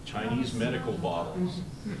Chinese medical bottles.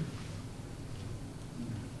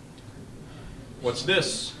 What's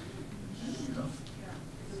this?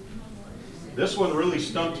 This one really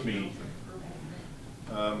stumped me.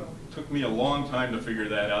 Took me a long time to figure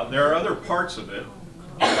that out. There are other parts of it.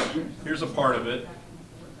 Here's a part of it.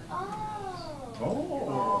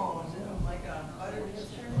 Oh.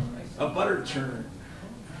 A butter churn.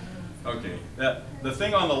 Okay, the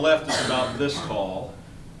thing on the left is about this tall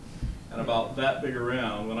and about that big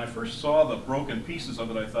around. When I first saw the broken pieces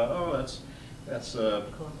of it, I thought, oh, that's a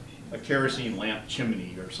kerosene lamp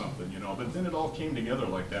chimney or something, you know. But then it all came together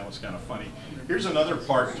like that. It was kind of funny. Here's another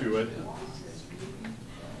part to it.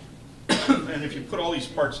 And if you put all these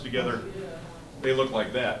parts together, they look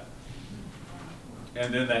like that.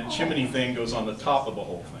 And then that chimney thing goes on the top of the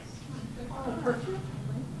whole thing.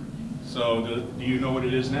 So do you know what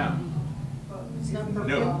it is now?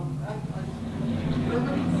 No.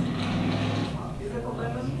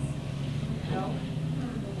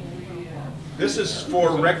 This is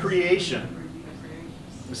for recreation.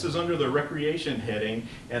 This is under the recreation heading,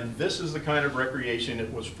 and this is the kind of recreation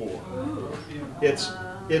it was for.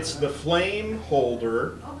 It's the flame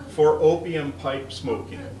holder for opium pipe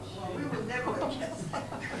smoking.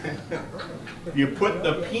 You put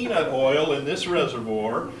the peanut oil in this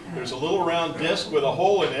reservoir. There's a little round disc with a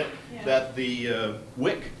hole in it that the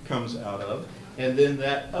wick comes out of, and then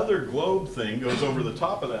that other globe thing goes over the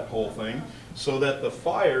top of that whole thing so that the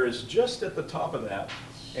fire is just at the top of that,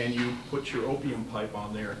 and you put your opium pipe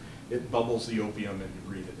on there. It bubbles the opium and you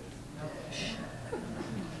breathe it in.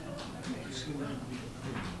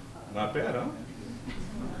 Not bad, huh?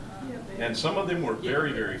 And some of them were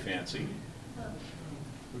very, very fancy.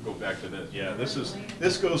 We'll go back to this. Yeah,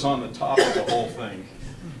 this goes on the top of the whole thing.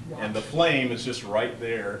 And the flame is just right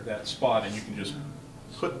there, that spot, and you can just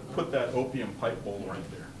put that opium pipe bowl right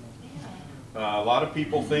there. A lot of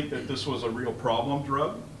people think that this was a real problem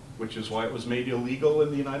drug, which is why it was made illegal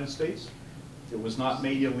in the United States. It was not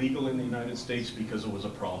made illegal in the United States because it was a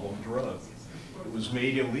problem drug. It was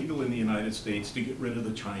made illegal in the United States to get rid of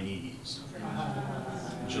the Chinese.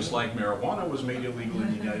 Just like marijuana was made illegal in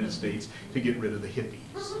the United States to get rid of the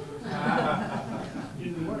hippies.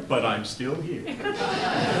 But I'm still here.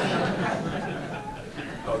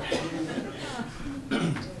 Okay.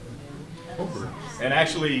 And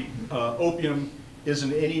actually, opium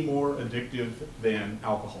isn't any more addictive than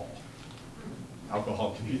alcohol.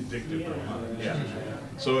 Alcohol can be addictive. Yeah.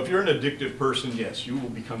 So if you're an addictive person, yes, you will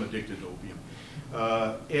become addicted to opium.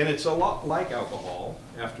 And it's a lot like alcohol.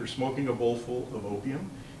 After smoking a bowl full of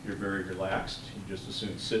opium, you're very relaxed. You just as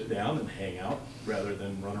soon sit down and hang out rather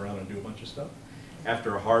than run around and do a bunch of stuff.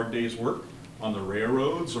 After a hard day's work on the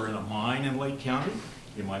railroads or in a mine in Lake County,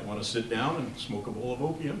 you might want to sit down and smoke a bowl of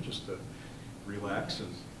opium just to relax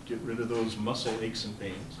and get rid of those muscle aches and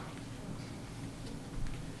pains.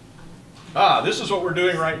 This is what we're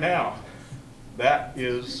doing right now. That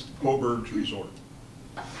is Hobergs Resort.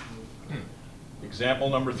 Example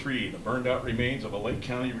number 3, the burned out remains of a Lake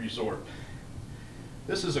County resort.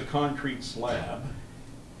 This is a concrete slab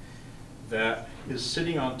that is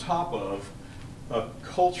sitting on top of a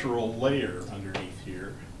cultural layer underneath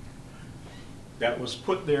here that was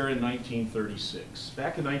put there in 1936.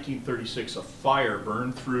 Back in 1936, a fire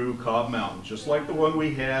burned through Cobb Mountain, just like the one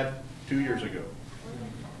we had 2 years ago.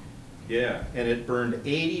 Yeah, and it burned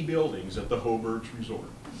 80 buildings at the Hobergs Resort.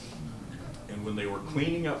 And when they were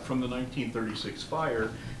cleaning up from the 1936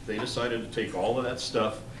 fire, they decided to take all of that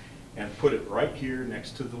stuff and put it right here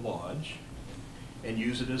next to the lodge and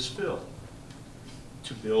use it as fill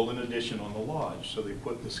to build an addition on the lodge. So they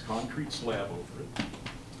put this concrete slab over it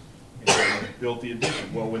and built the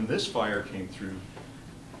addition. Well, when this fire came through,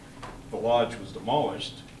 the lodge was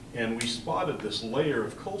demolished, and we spotted this layer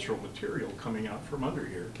of cultural material coming out from under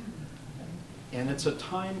here. And it's a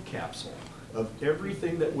time capsule of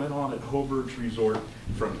everything that went on at Hobergs Resort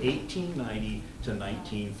from 1890 to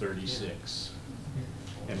 1936.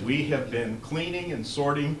 And we have been cleaning and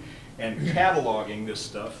sorting and cataloging this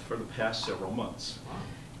stuff for the past several months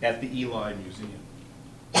at the Eli Museum.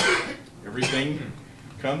 Everything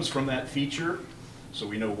comes from that feature, so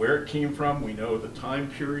we know where it came from, we know the time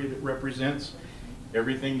period it represents.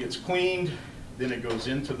 Everything gets cleaned, then it goes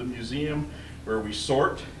into the museum where we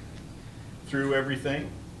sort through everything.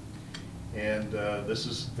 And this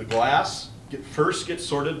is the glass. First gets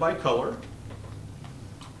sorted by color,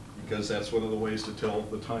 because that's one of the ways to tell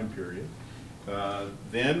the time period.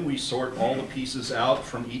 Then we sort all the pieces out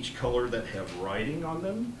from each color that have writing on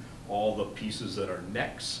them, all the pieces that are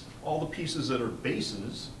necks, all the pieces that are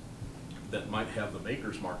bases that might have the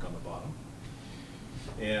maker's mark on the bottom.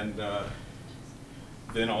 And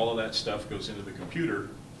then all of that stuff goes into the computer,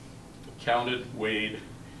 counted, weighed,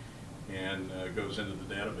 and goes into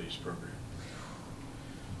the database program.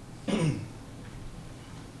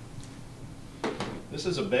 This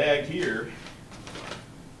is a bag here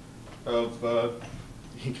of,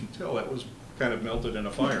 you can tell that was kind of melted in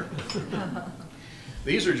a fire.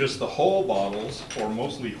 These are just the whole bottles, or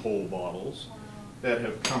mostly whole bottles, that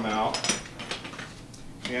have come out.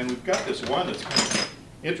 And we've got this one that's kind of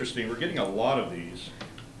interesting. We're getting a lot of these.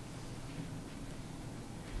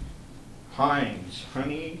 Heinz,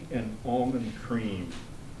 honey and almond cream.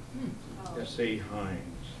 S.A. Heinz.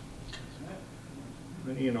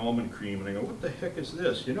 Honey and almond cream, and I go, what the heck is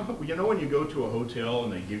this? You know when you go to a hotel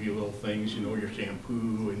and they give you little things, you know, your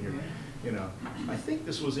shampoo and your, you know. I think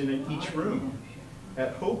this was in each room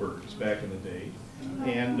at Hobergs back in the day,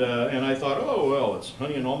 and I thought, oh well, it's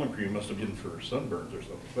honey and almond cream, must have been for sunburns or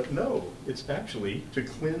something. But no, it's actually to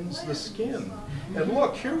cleanse the skin. And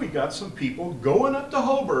look, here we got some people going up to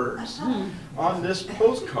Hobergs on this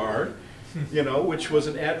postcard, you know, which was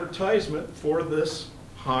an advertisement for this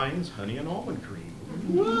Heinz honey and almond cream.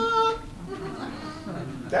 What?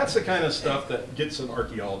 That's the kind of stuff that gets an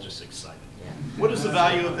archaeologist excited. What is the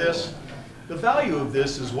value of this? The value of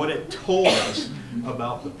this is what it told us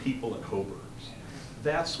about the people at Hobergs.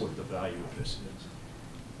 That's what the value of this is.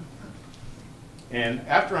 And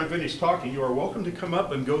after I'm finished talking, you are welcome to come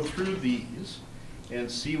up and go through these and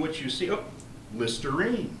see what you see. Oh,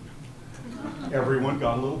 Listerine. Everyone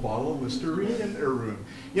got a little bottle of Listerine in their room.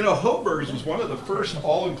 You know, Hobergs was one of the first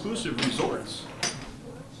all-inclusive resorts.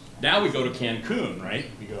 Now we go to Cancun, right?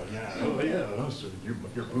 We go, yeah, oh yeah, so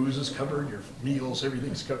your booze is covered, your meals,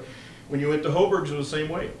 everything's covered. When you went to Hobergs, it was the same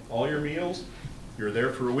way. All your meals, you were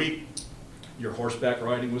there for a week. Your horseback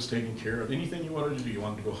riding was taken care of. Anything you wanted to do, you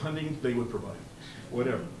wanted to go hunting, they would provide,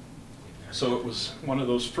 whatever. So it was one of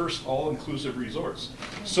those first all-inclusive resorts.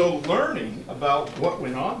 So learning about what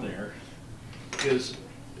went on there is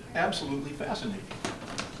absolutely fascinating.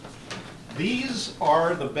 These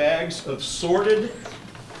are the bags of sorted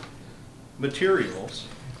materials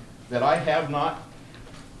that I have not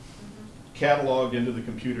cataloged into the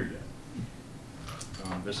computer yet.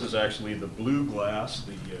 This is actually the blue glass,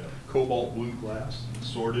 the cobalt blue glass,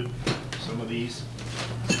 sorted. Some of these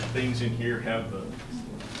things in here have the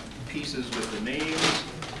pieces with the names.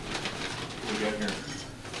 What do we got here?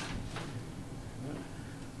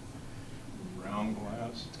 Brown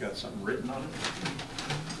glass, it's got something written on it.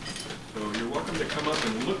 So you're welcome to come up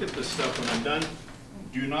and look at this stuff when I'm done.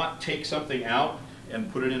 Do not take something out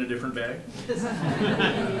and put it in a different bag.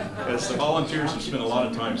 Because the volunteers have spent a lot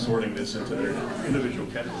of time sorting this into their individual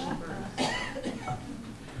categories.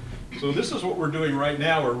 So this is what we're doing right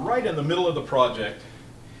now. We're right in the middle of the project,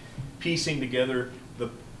 piecing together the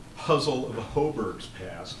puzzle of a Hobergs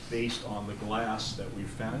past based on the glass that we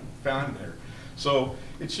found there. So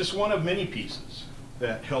it's just one of many pieces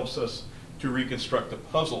that helps us to reconstruct the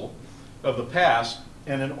puzzle of the past.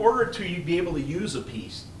 And in order to be able to use a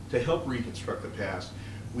piece to help reconstruct the past,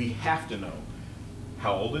 we have to know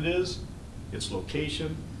how old it is, its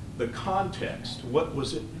location, the context, what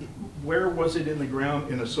was it, where was it in the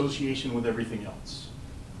ground in association with everything else,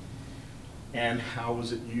 and how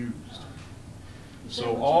was it used.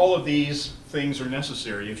 So all of these things are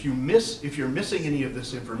necessary. If you're missing any of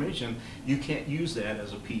this information, you can't use that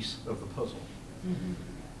as a piece of the puzzle. Mm-hmm.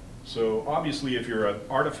 So obviously, if you're an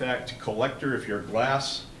artifact collector, if you're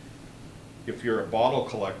if you're a bottle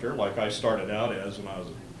collector, like I started out as when I was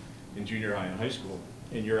in junior high and high school,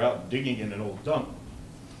 and you're out digging in an old dump,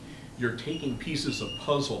 you're taking pieces of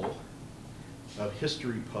puzzle, of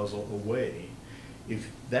history puzzle away. If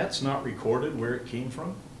that's not recorded where it came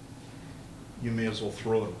from, you may as well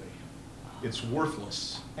throw it away. It's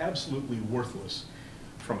worthless, absolutely worthless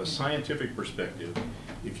from a scientific perspective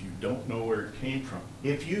if you don't know where it came from.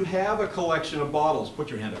 If you have a collection of bottles, put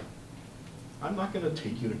your hand up. I'm not going to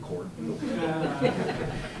take you to court.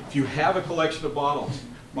 If you have a collection of bottles,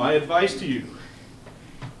 my advice to you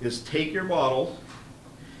is take your bottle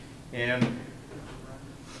and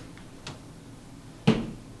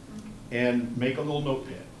make a little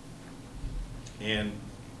notepad and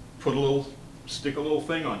stick a little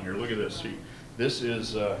thing on here. Look at this. See, this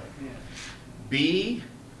is B81.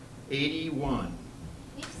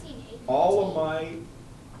 We've seen 80. All of my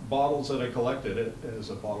bottles that I collected as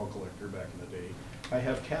a bottle collector back in the day, I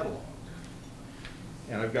have cataloged.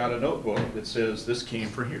 And I've got a notebook that says this came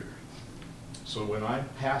from here. So when I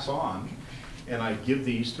pass on and I give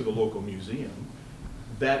these to the local museum,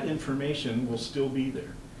 that information will still be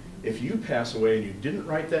there. If you pass away and you didn't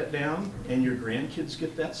write that down and your grandkids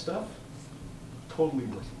get that stuff, totally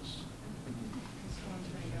worthless.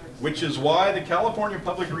 Which is why the California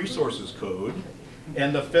Public Resources Code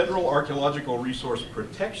and the Federal Archaeological Resource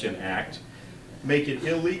Protection Act make it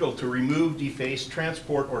illegal to remove, deface,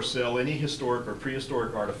 transport, or sell any historic or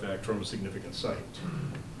prehistoric artifact from a significant site.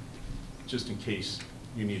 Just in case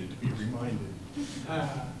you needed to be reminded.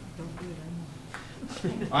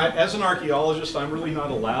 As an archaeologist, I'm really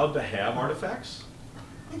not allowed to have artifacts.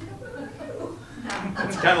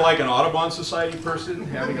 It's kind of like an Audubon Society person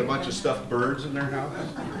having a bunch of stuffed birds in their house.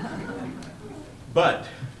 But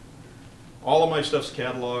all of my stuff's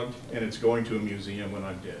cataloged, and it's going to a museum when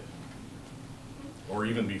I'm dead, or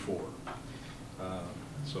even before.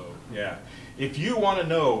 So, yeah. If you want to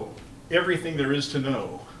know everything there is to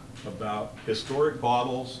know about historic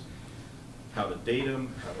bottles, how to date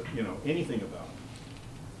them, how to, anything about them,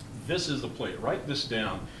 this is the place. Write this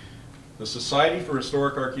down. The Society for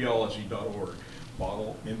Historic Archaeology.org,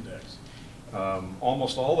 bottle index.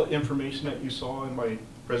 Almost all the information that you saw in my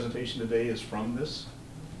presentation today is from this,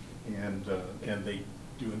 and they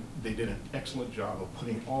did an excellent job of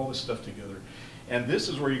putting all this stuff together. And this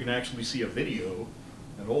is where you can actually see a video,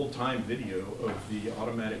 an old-time video of the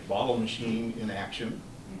automatic bottle machine in action.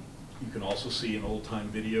 You can also see an old-time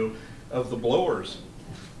video of the blowers,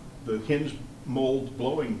 the hinge mold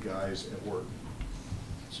blowing guys at work.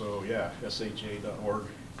 So yeah, sha.org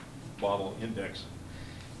bottle index.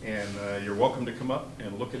 And you're welcome to come up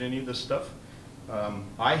and look at any of this stuff.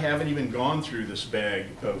 I haven't even gone through this bag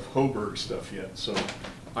of Hoberg stuff yet, so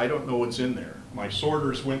I don't know what's in there. My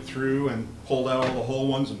sorters went through and pulled out all the whole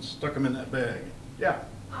ones and stuck them in that bag. Yeah?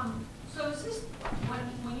 So is this,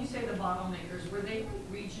 when you say the bottle makers, were they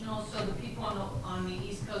regional, so the people on the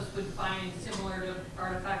East Coast would find similar to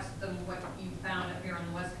artifacts than what you found up here on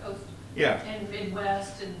the West Coast? Yeah. And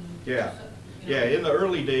Midwest and... Yeah. Yeah, in the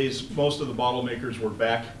early days, most of the bottle makers were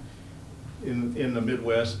back in the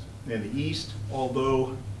Midwest and the East,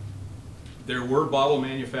 although there were bottle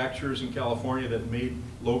manufacturers in California that made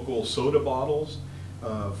local soda bottles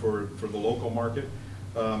for the local market.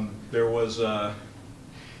 There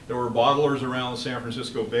were bottlers around the San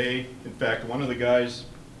Francisco Bay. In fact, one of the guys,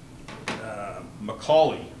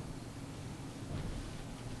 Macaulay,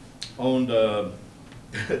 owned the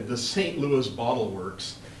St. Louis Bottle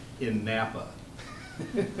Works in Napa.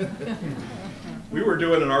 We were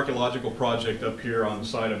doing an archaeological project up here on the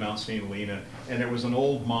side of Mount St. Helena, and there was an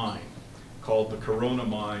old mine called the Corona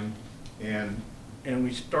Mine, and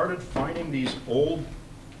we started finding these old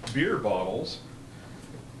beer bottles,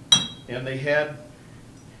 and they had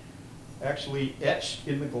actually etched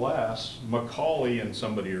in the glass Macaulay and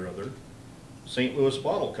somebody or other, St. Louis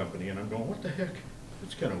Bottle Company, and I'm going, what the heck?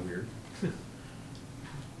 That's kind of weird.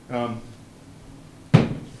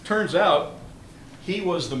 Turns out he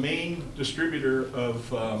was the main distributor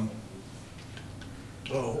of,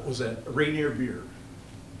 what was that? Rainier beer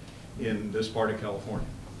in this part of California.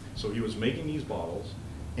 So he was making these bottles,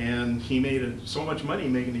 and he made so much money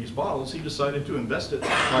making these bottles, he decided to invest it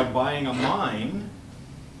by buying a mine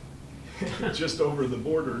just over the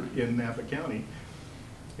border in Napa County.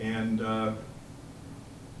 And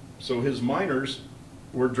so his miners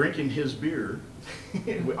were drinking his beer.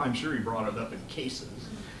 I'm sure he brought it up in cases.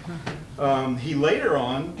 He later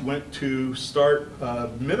on went to start a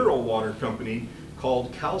mineral water company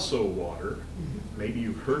called Calso Water. Maybe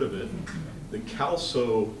you've heard of it. The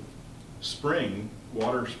Calso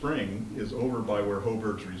water spring is over by where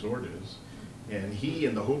Hobergs Resort is. And he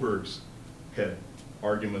and the Hobergs had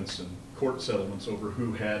arguments and court settlements over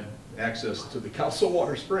who had access to the Calso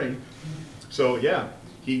water spring. So yeah,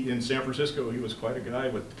 in San Francisco, he was quite a guy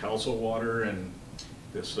with Calso water and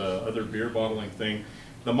this other beer bottling thing.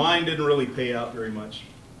 The mine didn't really pay out very much,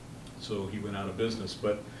 so he went out of business.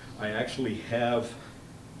 But I actually have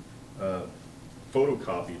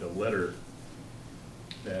photocopied a letter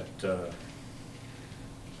that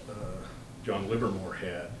John Livermore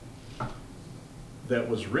had that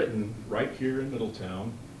was written right here in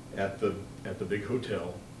Middletown at the big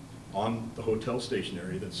hotel, on the hotel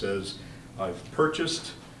stationery, that says, "I've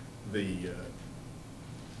purchased the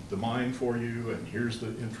mine for you, and here's the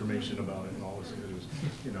information about it," and all this. It was,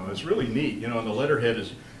 you know, it's really neat. You know, and the letterhead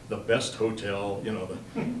is the best hotel, you know, the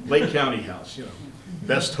Lake County house, you know,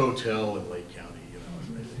 best hotel in Lake County, you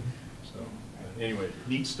know. So anyway,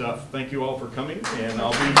 neat stuff. Thank you all for coming, and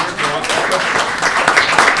I'll be here for questions.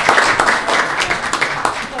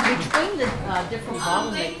 Between the different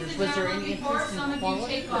bottle Ladies makers, and was there gentlemen, any before interest some in of you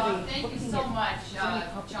quality? take Are off, they thank you looking so at- much, is there any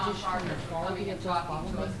John competition Parker, in for quality coming and of those talking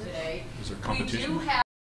bottle to us makers? today. Is there We competition? do have